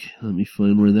joke. Let me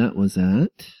find where that was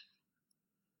at.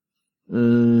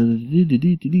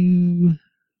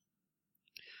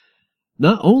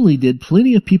 Not only did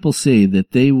plenty of people say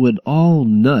that they would all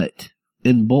nut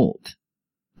and bolt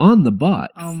on the bot.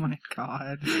 Oh my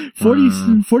god.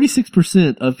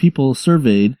 46% of people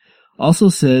surveyed also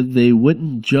said they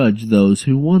wouldn't judge those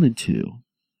who wanted to.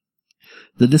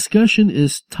 The discussion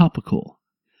is topical.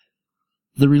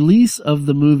 The release of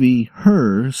the movie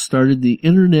Her started the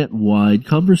internet-wide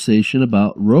conversation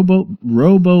about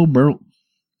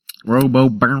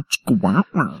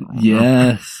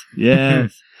Yes.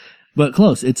 But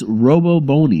close. It's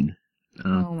robo-boning.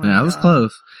 Oh that was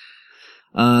close.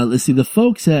 Let's see. The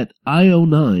folks at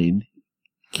IO9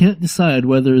 can't decide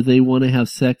whether they want to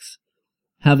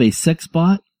have a sex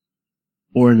bot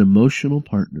or an emotional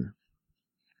partner.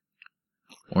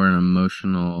 Or an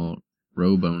emotional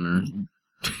roboner.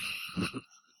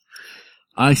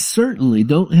 I certainly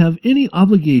don't have any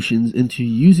obligations into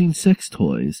using sex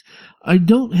toys. I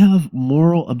don't have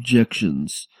moral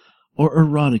objections or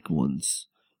erotic ones.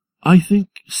 I think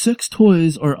sex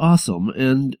toys are awesome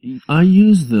and I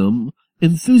use them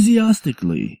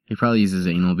enthusiastically. He probably uses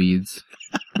anal beads.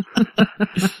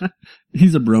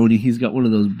 He's a brony. He's got one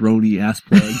of those brony ass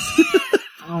plugs.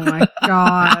 Oh my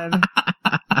god.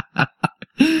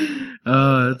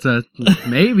 Oh, it's a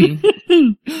maybe.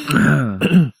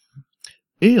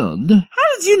 And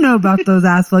how did you know about those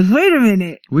ass plugs? Wait a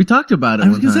minute. We talked about it. I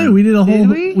was gonna say we did a whole.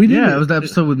 Did we? did. Yeah, it was the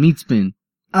episode with Meat Spin.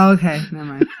 Oh, okay, never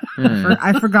mind. Yeah.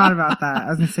 I forgot about that. I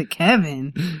was gonna say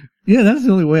Kevin. Yeah, that's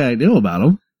the only way I know about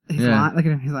them. He's Yeah. Look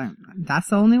at him. He's like, that's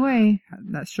the only way.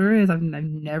 That sure is. I've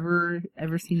never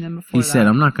ever seen them before. He said,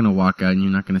 "I'm not gonna walk out, and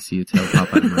you're not gonna see a tail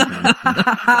pop out of my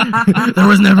mouth." There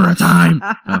was never a time.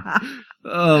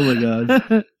 Oh my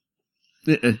god.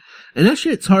 And that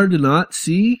shit's hard to not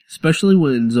see, especially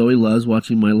when Zoe loves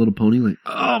watching My Little Pony. Like,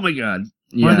 oh my god,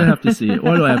 why do I have to see it?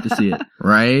 Why do I have to see it?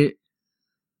 Right?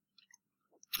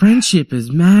 Friendship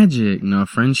is magic. No,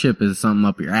 friendship is something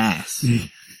up your ass.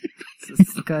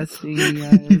 Disgusting, you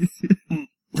guys.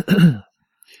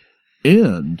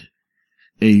 And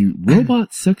a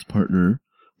robot sex partner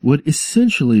would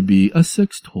essentially be a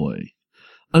sex toy,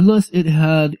 unless it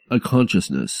had a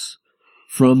consciousness.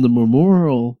 From a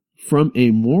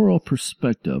moral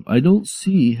perspective, I don't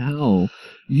see how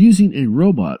using a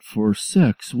robot for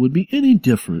sex would be any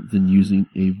different than using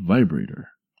a vibrator.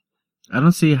 I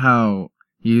don't see how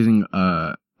using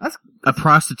a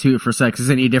prostitute for sex is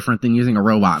any different than using a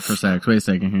robot for sex. Wait a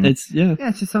second here. Yeah,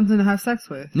 it's just something to have sex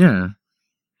with. Yeah.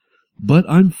 But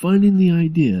I'm finding the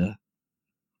idea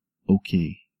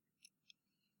okay.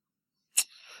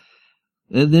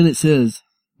 And then it says,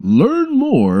 learn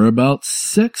more about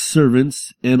sex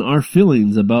servants and our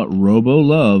feelings about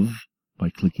robo-love by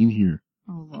clicking here.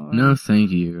 Oh, Lord. No,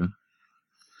 thank you.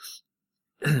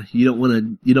 You don't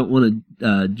want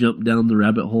to jump down the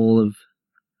rabbit hole of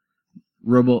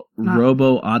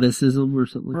robo-eroticism or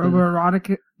something like that?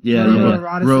 Robo-erotic. Yeah,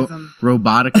 Robo-eroticism.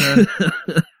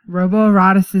 Robotica.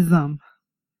 Robo-eroticism.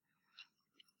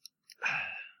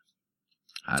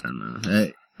 I don't know.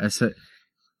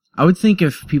 I would think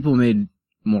if people made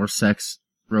more sex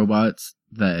robots,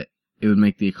 that it would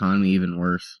make the economy even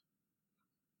worse.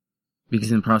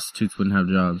 Because then prostitutes wouldn't have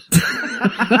jobs.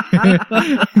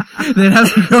 They'd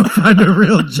have to go find a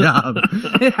real job.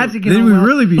 Then we'd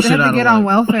really be shit out of luck. They have to get on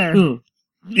welfare.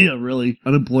 Yeah, really.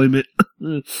 Unemployment.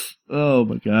 Oh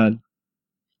my god.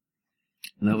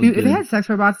 If they had sex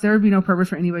robots, there would be no purpose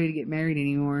for anybody to get married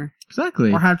anymore.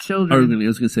 Exactly. Or have children. I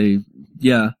was gonna say,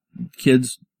 yeah,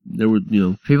 kids, there were,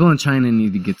 people in China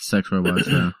need to get sex robots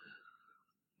now.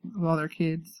 Well, they're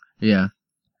kids. Yeah.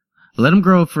 Let them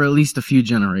grow for at least a few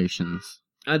generations.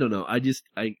 I don't know.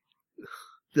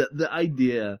 The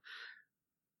idea.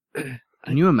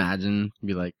 Can you imagine?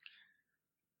 Be like,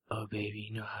 oh baby,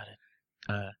 you know how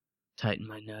to, tighten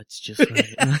my nuts just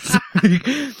right.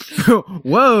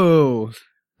 Whoa!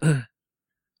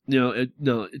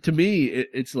 No, to me,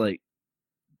 it's like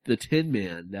the Tin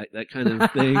Man, that kind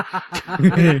of thing.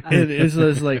 And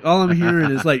it's like, all I'm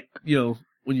hearing is like,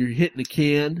 when you're hitting a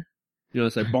can,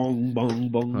 it's like bong, bong,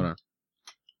 bong. Hold on.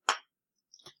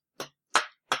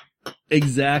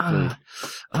 Exactly.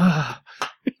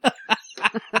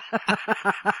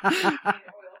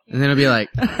 And then it'll be like,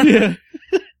 Yeah.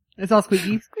 It's all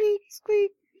squeaky. Squeak,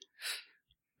 squeak.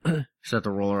 start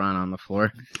to roll around on the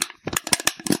floor.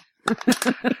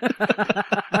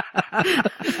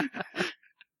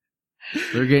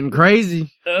 They're getting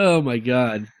crazy. Oh my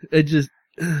God. It just,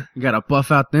 You gotta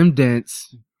buff out them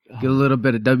dents. Get a little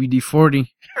bit of WD-40.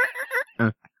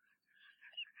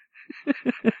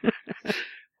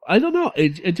 I don't know.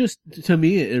 It just, to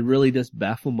me, it really just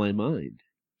baffled my mind.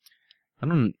 I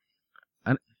don't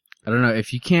know.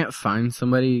 If you can't find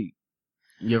somebody,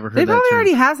 you ever heard They that probably term?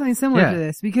 already have something similar Yeah. to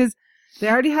this because they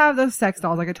already have those sex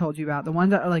dolls like I told you about. The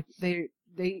ones that are like, they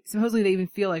supposedly they even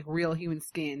feel like real human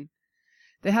skin.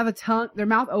 They have a tongue, their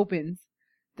mouth opens.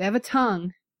 They have a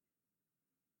tongue.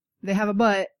 They have a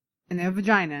butt and they have a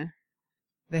vagina.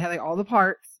 They have like all the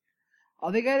parts.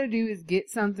 All they gotta do is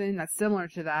get something that's similar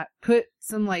to that, put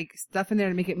some like stuff in there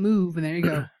to make it move, and there you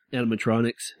go.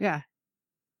 Animatronics. Yeah.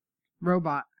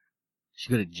 Robot.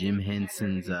 Should go to Jim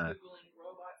Henson's, I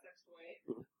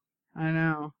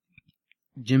know.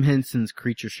 Jim Henson's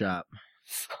Creature Shop.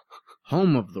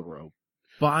 Home of the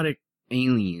robotic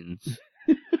aliens.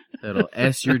 That'll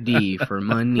S your D for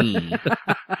money.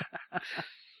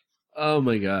 Oh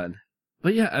my God.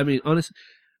 But yeah, I mean, honestly,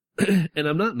 and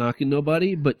I'm not knocking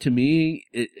nobody, but to me,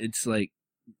 it's like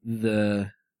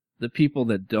the people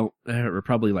that are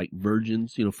probably like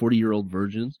virgins, 40-year-old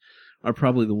virgins, are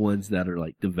probably the ones that are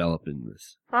like developing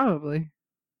this. Probably.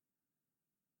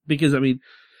 Because, I mean,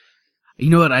 You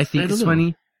know what I think don't is know.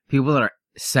 funny? People that are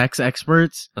sex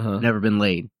experts, uh-huh. never been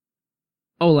laid.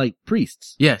 Oh, like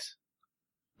priests. Yes.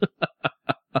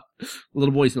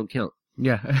 Little boys don't count.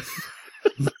 Yeah.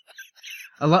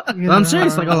 I'm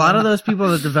serious. Like a lot of those people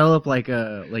that develop like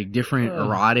different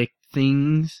erotic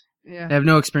things, Yeah. they have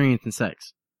no experience in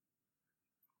sex.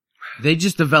 They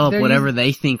just develop They're whatever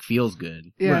they think feels good.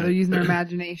 Yeah, Right. they're using their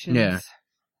imaginations. Yeah.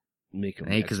 Make them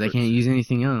Hey, because they experts. can't use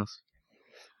anything else.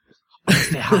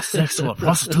 They have sex with a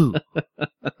prostitute.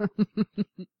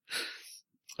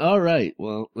 All right.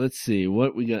 Well, let's see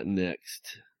what we got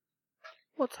next.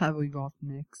 What have we got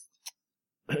next?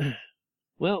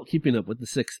 Well, keeping up with the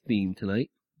sixth theme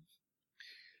tonight.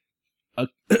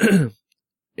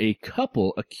 A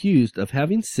couple accused of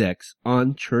having sex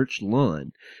on church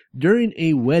lawn during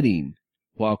a wedding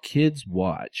while kids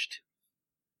watched.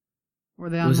 Were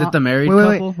they on Was it the married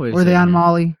wait, couple? Wait a Were they on second.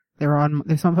 Molly? They were on.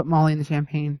 They someone put Molly in the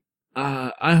champagne.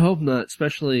 I hope not,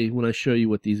 especially when I show you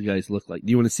what these guys look like.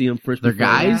 Do you want to see them first? They're before-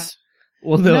 guys?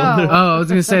 Well, no. No. they're- Oh, I was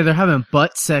gonna say they're having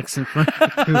butt sex in front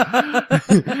of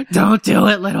you. Don't do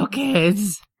it, little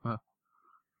kids.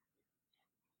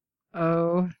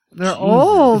 Oh, they're Jesus.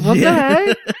 old. What Yeah.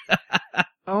 the heck?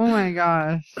 Oh my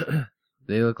gosh.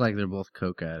 They look like they're both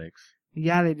coke addicts.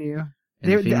 Yeah, they do.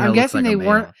 And the I'm female looks guessing like a they male.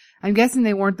 weren't. I'm guessing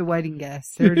they weren't the wedding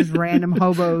guests. They were just random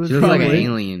hobos. She looks like an Probably.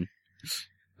 alien.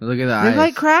 Look at the They're eyes.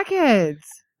 like crackheads.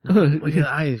 Look at the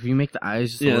eyes. If you make the eyes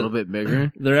just Yeah. a little bit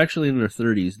bigger. They're actually in their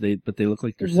 30s. But they look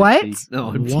like they're 60s. What? No,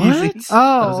 I'm What? teasing.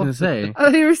 Oh, I was gonna say.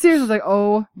 Oh, they were serious. I was like,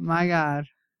 oh my god.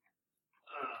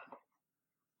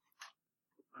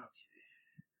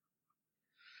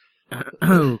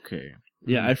 Okay.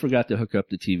 Yeah, I forgot to hook up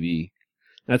the TV.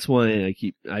 That's why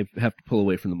I have to pull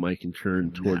away from the mic and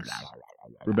turn towards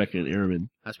Rebecca and Airman.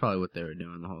 That's probably what they were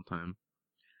doing the whole time.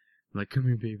 I'm like, come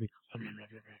here, baby.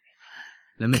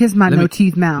 Let me, Kiss my let no me,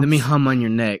 teeth mouth. Let me hum on your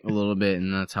neck a little bit,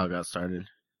 and that's how it got started.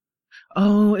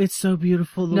 Oh, it's so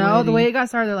beautiful. No, the way it got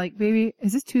started, they're like, baby,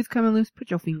 is this tooth coming loose? Put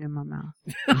your finger in my mouth.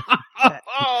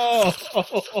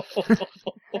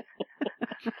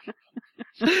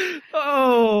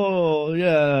 Oh,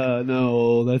 yeah,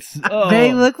 no, that's... Oh.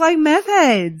 They look like meth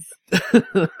heads.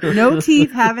 No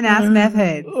teeth, having ass meth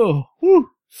heads. Oh, whew.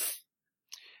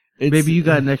 Baby, you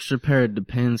got an extra pair of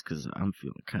Depends because I'm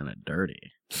feeling kind of dirty.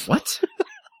 What?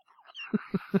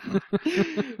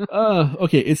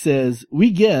 Okay, it says, we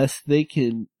guess they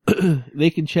can they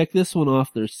can check this one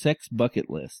off their sex bucket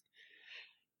list.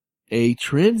 A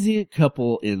transient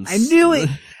couple in I knew it.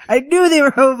 I knew they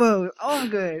were hobos. Oh,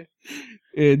 good.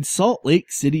 in Salt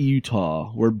Lake City,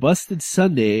 Utah, were busted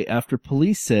Sunday after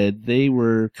police said they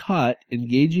were caught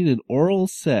engaging in oral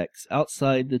sex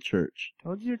outside the church.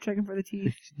 Told you you're checking for the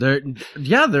teeth. They're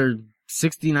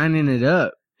 69ing it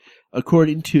up.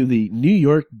 According to the New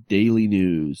York Daily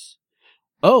News.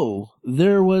 Oh,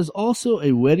 there was also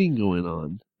a wedding going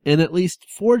on. and at least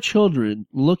 4 children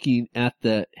looking at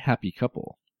the happy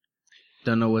couple.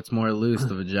 Don't know what's more loose,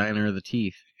 the vagina or the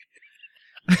teeth.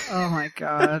 Oh my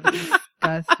god.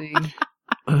 Disgusting.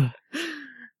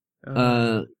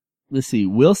 Let's see.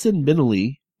 Wilson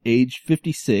Bentley, age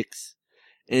 56,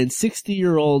 and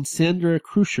 60-year-old Sandra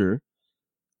Kruscher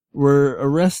were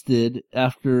arrested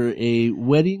after a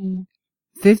wedding.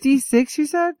 56, you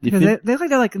said? Because The they look like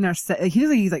they're like in their, he looks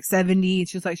like he's like 70, and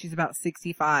she looks like she's about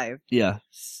 65. Yeah.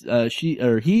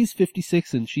 He's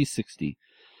 56 and she's 60.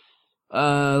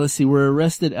 Let's see. Were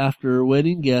arrested after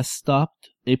wedding guests stopped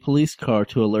a police car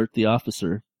to alert the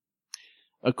officer.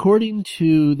 According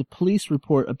to the police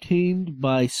report obtained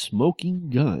by Smoking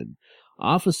Gun,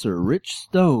 Officer Rich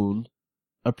Stone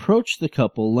approached the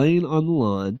couple laying on the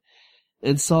lawn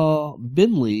and saw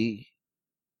Bentley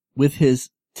with his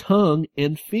tongue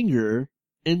and finger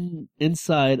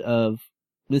inside of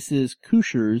Mrs.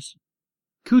 Kusher's.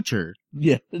 Coocher.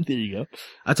 Yeah, there you go.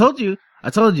 I told you.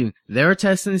 They were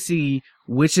testing to see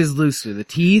which is looser, the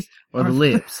teeth or the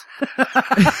lips.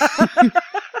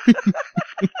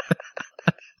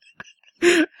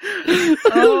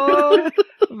 Oh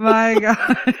my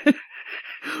god.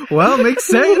 Well, makes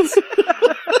sense.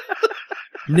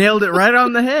 Nailed it right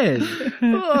on the head.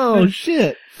 Oh,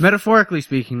 shit. Metaphorically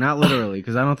speaking, not literally,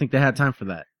 because I don't think they had time for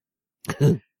that.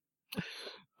 I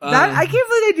can't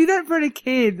believe they do that in front of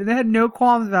kids, and they had no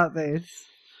qualms about this.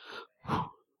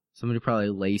 Somebody probably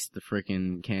laced the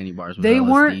freaking candy bars with They LSD.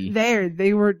 weren't there.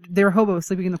 They were hobos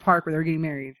sleeping in the park where they were getting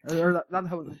married, or not the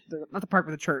hobos, not the park,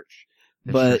 but the church.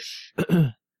 But,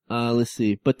 let's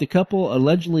see. But the couple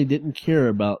allegedly didn't care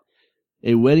about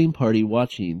a wedding party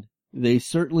watching. They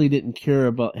certainly didn't care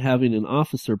about having an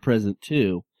officer present,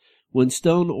 too. When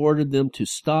Stone ordered them to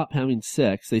stop having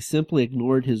sex, they simply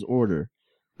ignored his order,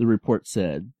 the report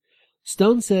said.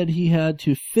 Stone said he had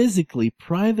to physically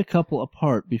pry the couple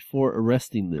apart before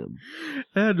arresting them.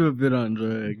 Had to have been on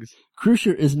drugs.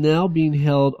 Kruscher is now being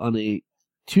held on a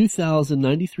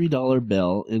 $2,093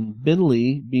 bail, and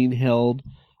Bentley being held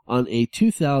on a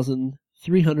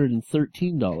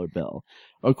 $2,313 bail.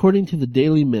 According to the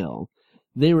Daily Mail,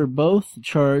 they were both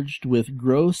charged with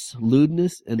gross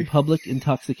lewdness and public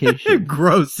intoxication.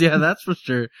 Gross, yeah, that's for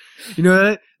sure. You know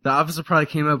what? The officer probably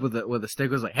came up with a stick,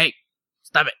 was like, "Hey,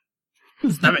 stop it.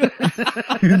 Stop it.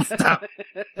 Stop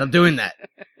doing that."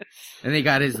 And they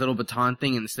got his little baton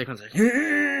thing, and the stick was like,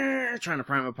 trying to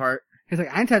pry him apart. He's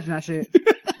like, "I ain't touching that shit.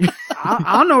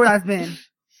 I don't know where that's been."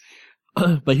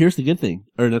 But here's the good thing.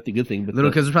 Or not the good thing, but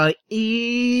Little kids are probably,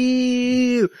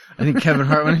 ew. I think Kevin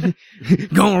Hart went,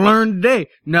 gonna learn today.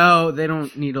 No, they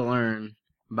don't need to learn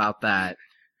about that.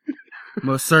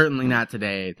 Most certainly not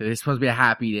today. Today's supposed to be a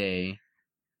happy day.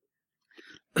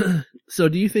 So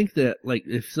do you think that, like,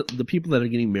 if the people that are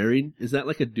getting married, is that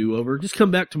like a do-over? Just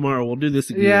come back tomorrow, we'll do this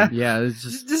again. Yeah. Yeah, it's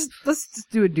just Let's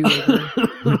just do a do-over.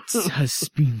 what has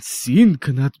been seen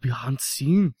cannot be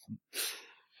unseen.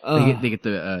 They get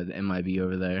the MIB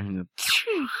over there. And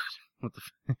what the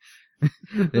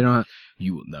they don't.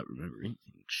 You will not remember anything.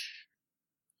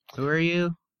 Who are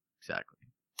you? Exactly.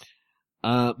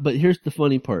 But here's the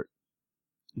funny part.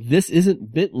 This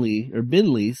isn't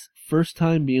Bentley's first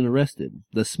time being arrested.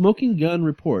 The Smoking Gun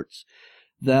reports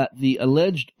that the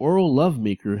alleged oral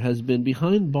lovemaker has been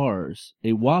behind bars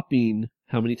a whopping,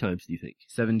 how many times do you think?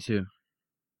 72.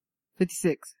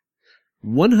 56.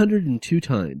 102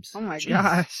 times. Oh my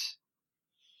gosh.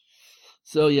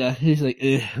 So yeah, he's like,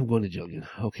 I'm going to Jillian.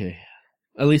 Okay.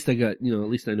 At least I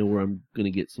know where I'm going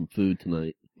to get some food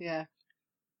tonight. Yeah.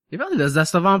 He probably does that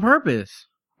stuff on purpose.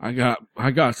 I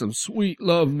got some sweet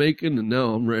love making, and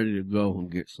now I'm ready to go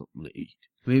and get something to eat.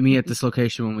 Meet me at this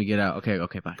location when we get out.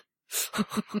 Okay, bye.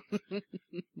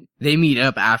 They meet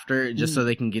up after just so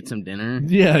they can get some dinner.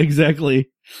 Yeah,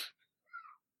 exactly.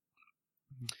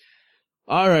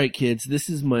 All right, kids, this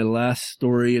is my last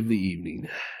story of the evening.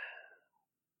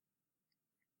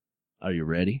 Are you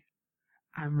ready?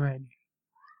 I'm ready.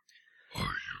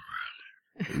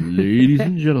 Ladies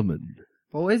and gentlemen.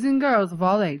 Boys and girls of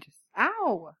all ages.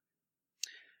 Ow!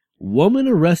 Woman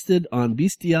arrested on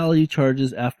bestiality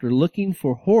charges after looking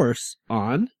for horse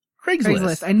on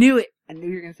Craigslist. I knew it. I knew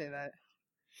you were going to say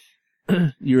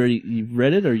that. You've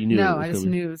read it, or you knew it? No, I just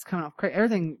knew it was coming off.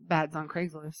 Everything bad's on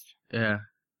Craigslist. Yeah.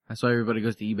 That's why everybody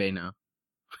goes to eBay now.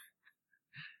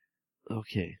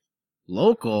 Okay.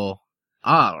 Local?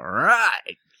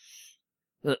 Alright.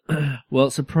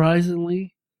 Well,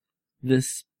 surprisingly,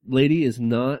 this lady is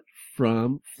not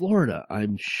from Florida.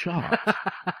 I'm shocked.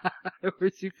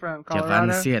 Where's she from?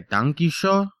 Colorado? You see a donkey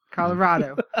show?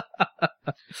 Colorado.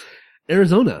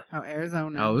 Arizona. Oh,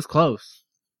 Arizona. Oh, it was close.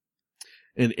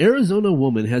 An Arizona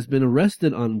woman has been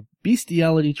arrested on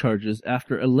bestiality charges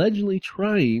after allegedly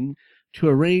trying to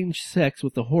arrange sex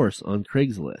with a horse on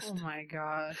Craigslist. Oh my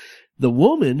god. The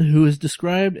woman, who is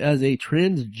described as a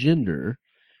transgender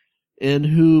and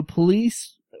who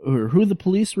the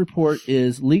police report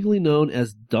is legally known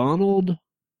as Donald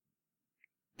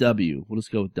W. We'll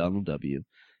just go with Donald W.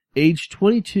 Age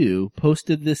 22,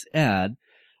 posted this ad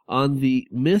on the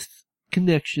Myth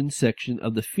Connection section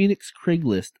of the Phoenix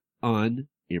Craigslist on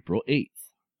April 8th.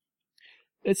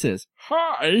 It says,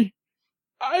 "Hi,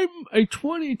 I'm a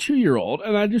 22-year-old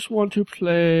and I just want to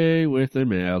play with a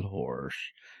male horse.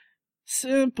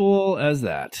 Simple as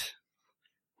that.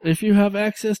 If you have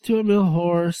access to a male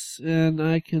horse and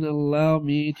I can allow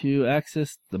me to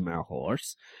access the male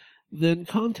horse, then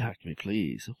contact me,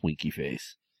 please, winky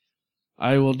face.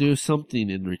 I will do something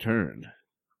in return."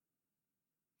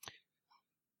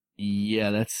 Yeah,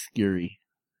 that's scary.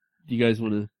 Do you guys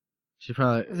want to... She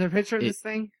probably Is there a picture of this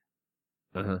thing?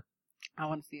 Uh-huh. I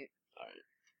want to see it.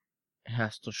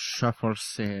 has to shuffle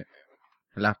the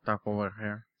laptop over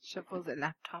here. Shuffle the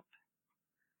laptop.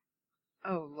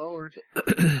 Oh, Lord.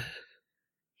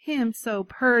 Him so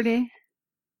purty.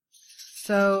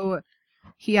 So,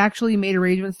 he actually made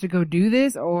arrangements to go do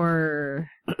this,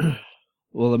 or...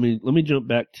 Well, let me jump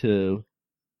back to...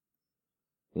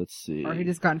 Let's see. Or he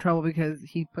just got in trouble because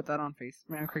he put that on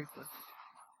Craigslist.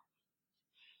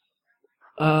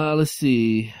 Let's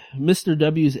see. Mr.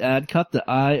 W's ad caught the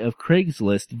eye of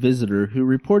Craigslist visitor who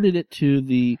reported it to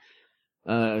the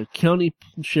county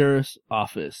sheriff's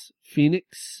office.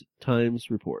 Phoenix Times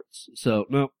reports. So,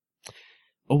 no.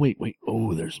 Oh, wait.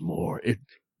 Oh, there's more.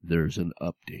 There's an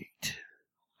update.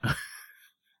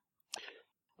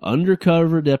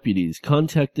 Undercover deputies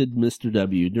contacted Mr.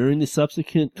 W. During the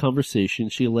subsequent conversation,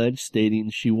 she alleged, stating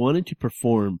she wanted to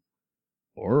perform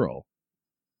oral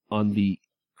on the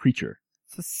creature.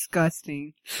 It's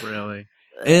disgusting. Really?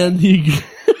 And the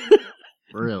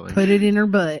Really? Put it in her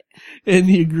butt. and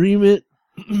the agreement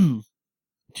to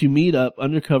meet up,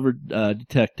 undercover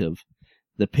detective,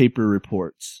 the paper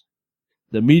reports.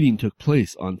 The meeting took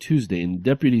place on Tuesday, and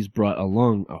deputies brought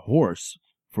along a horse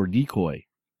for decoy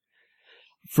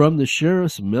from the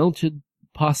sheriff's mounted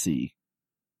posse.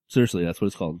 Seriously, that's what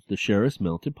it's called. The sheriff's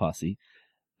mounted posse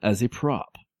as a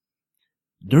prop.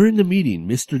 During the meeting,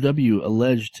 Mr. W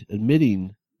alleged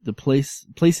admitting the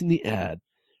placing the ad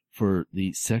for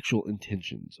the sexual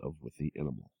intentions with the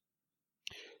animal.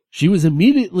 She was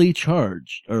immediately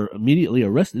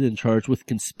arrested and charged with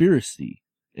conspiracy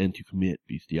and to commit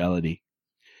bestiality.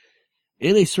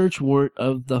 In a search warrant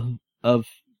of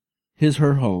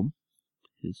her home.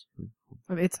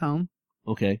 Of its home.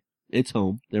 Okay, its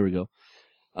home. There we go.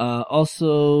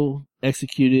 Also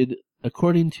executed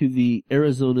according to the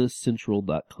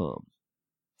ArizonaCentral.com.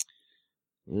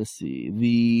 Let's see.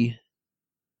 The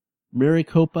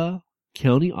Maricopa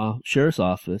County Sheriff's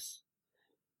Office,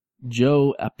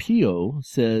 Joe Apio,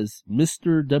 says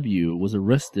Mr. W was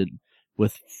arrested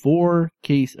with the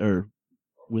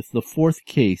fourth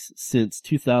case since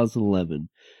 2011,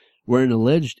 where an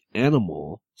alleged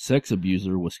animal sex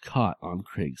abuser was caught on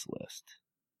Craigslist.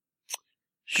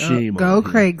 Shame Go on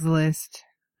him. Craigslist.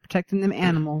 Protecting them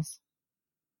animals.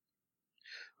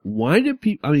 Why do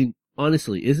people,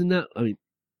 honestly, isn't that,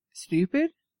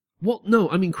 Stupid? well, no,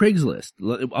 Craigslist.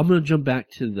 I'm going to jump back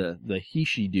to the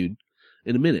he-she dude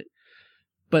in a minute.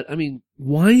 But,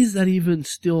 why is that even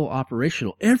still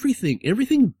operational?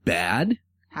 Everything bad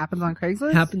Happens on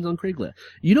Craigslist? happens on Craigslist.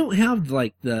 You don't have,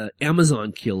 the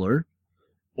Amazon killer,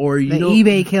 or The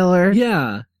eBay killer.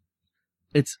 Yeah.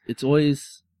 It's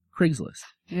always Craigslist.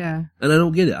 Yeah. And I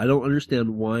don't get it. I don't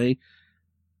understand why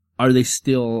are they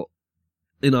still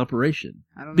in operation.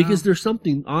 I don't know. Because there's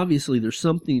something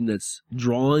that's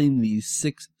drawing these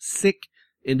sick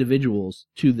individuals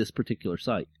to this particular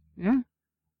site. Yeah.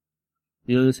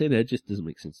 You know what I'm saying? That just doesn't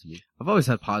make sense to me. I've always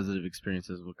had positive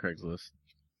experiences with Craigslist.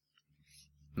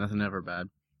 Nothing ever bad.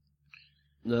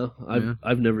 No,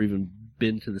 I've never even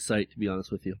been to the site, to be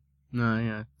honest with you. No,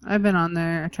 yeah. I've been on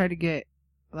there.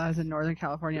 I was in Northern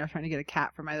California. I was trying to get a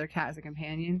cat for my other cat as a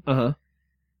companion. Uh-huh.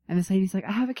 And this lady's like,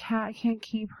 I have a cat. I can't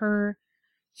keep her.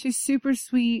 She's super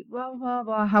sweet. Blah, blah,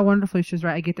 blah. How wonderful she's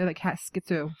right. I get there. That cat's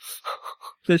schizo.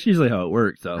 That's usually how it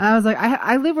works, though. And I was like,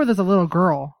 I live where there's a little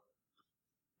girl.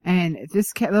 And if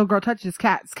this little girl touches this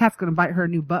cat's going to bite her a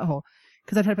new butthole.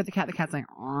 Because I tried to pet the cat. The cat's like,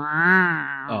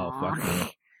 Oh,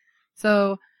 fuck.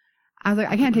 So I was like,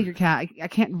 I can't take your cat. I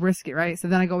can't risk it, right? So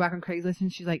then I go back on Craigslist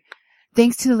and she's like,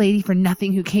 thanks to the lady for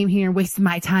nothing who came here and wasted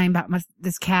my time about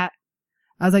this cat.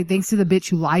 I was like, thanks to the bitch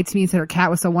who lied to me and said her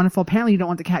cat was so wonderful. Apparently you don't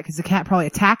want the cat because the cat probably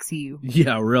attacks you.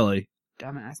 Yeah, really.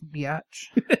 Dumbass bitch.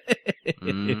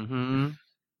 Mm-hmm.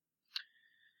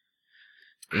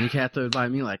 Any cat that would bite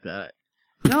me like that.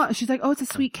 No, she's like, oh, it's a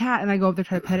sweet cat. And I go up there,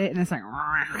 try to pet it, and it's like,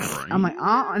 I'm like,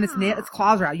 oh, and its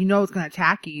claws are out. You know it's going to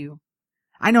attack you.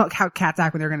 I know how cats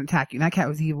act when they're going to attack you. And that cat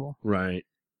was evil. Right.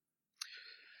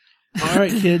 All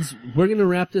right, kids, we're going to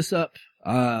wrap this up.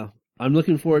 I'm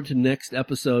looking forward to next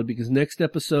episode because next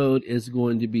episode is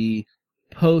going to be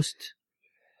post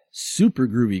super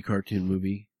groovy cartoon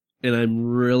movie. And I'm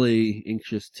really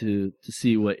anxious to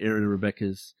see what Aaron and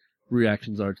Rebecca's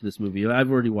reactions are to this movie.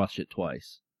 I've already watched it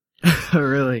twice.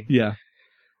 Really? Yeah.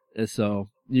 And so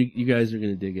you guys are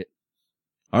going to dig it.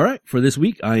 All right. For this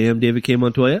week, I am David K.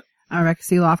 Montoya. I'm Rebecca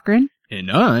C. Lofgren. And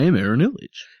I'm Aaron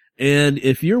Illich. And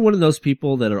if you're one of those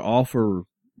people that are all for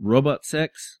robot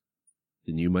sex,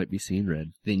 then you might be seeing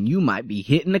red. Then you might be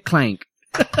hitting a clank.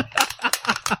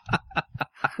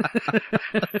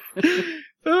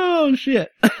 Oh, shit.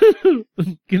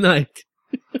 Good night.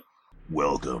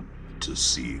 Welcome to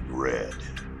Seeing Red.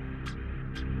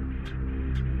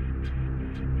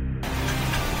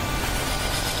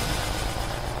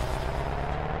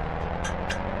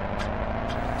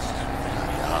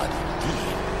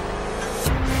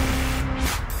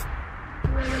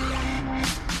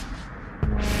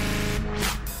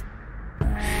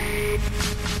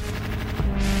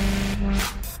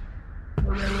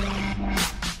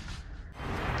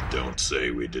 Don't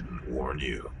say we didn't warn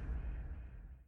you.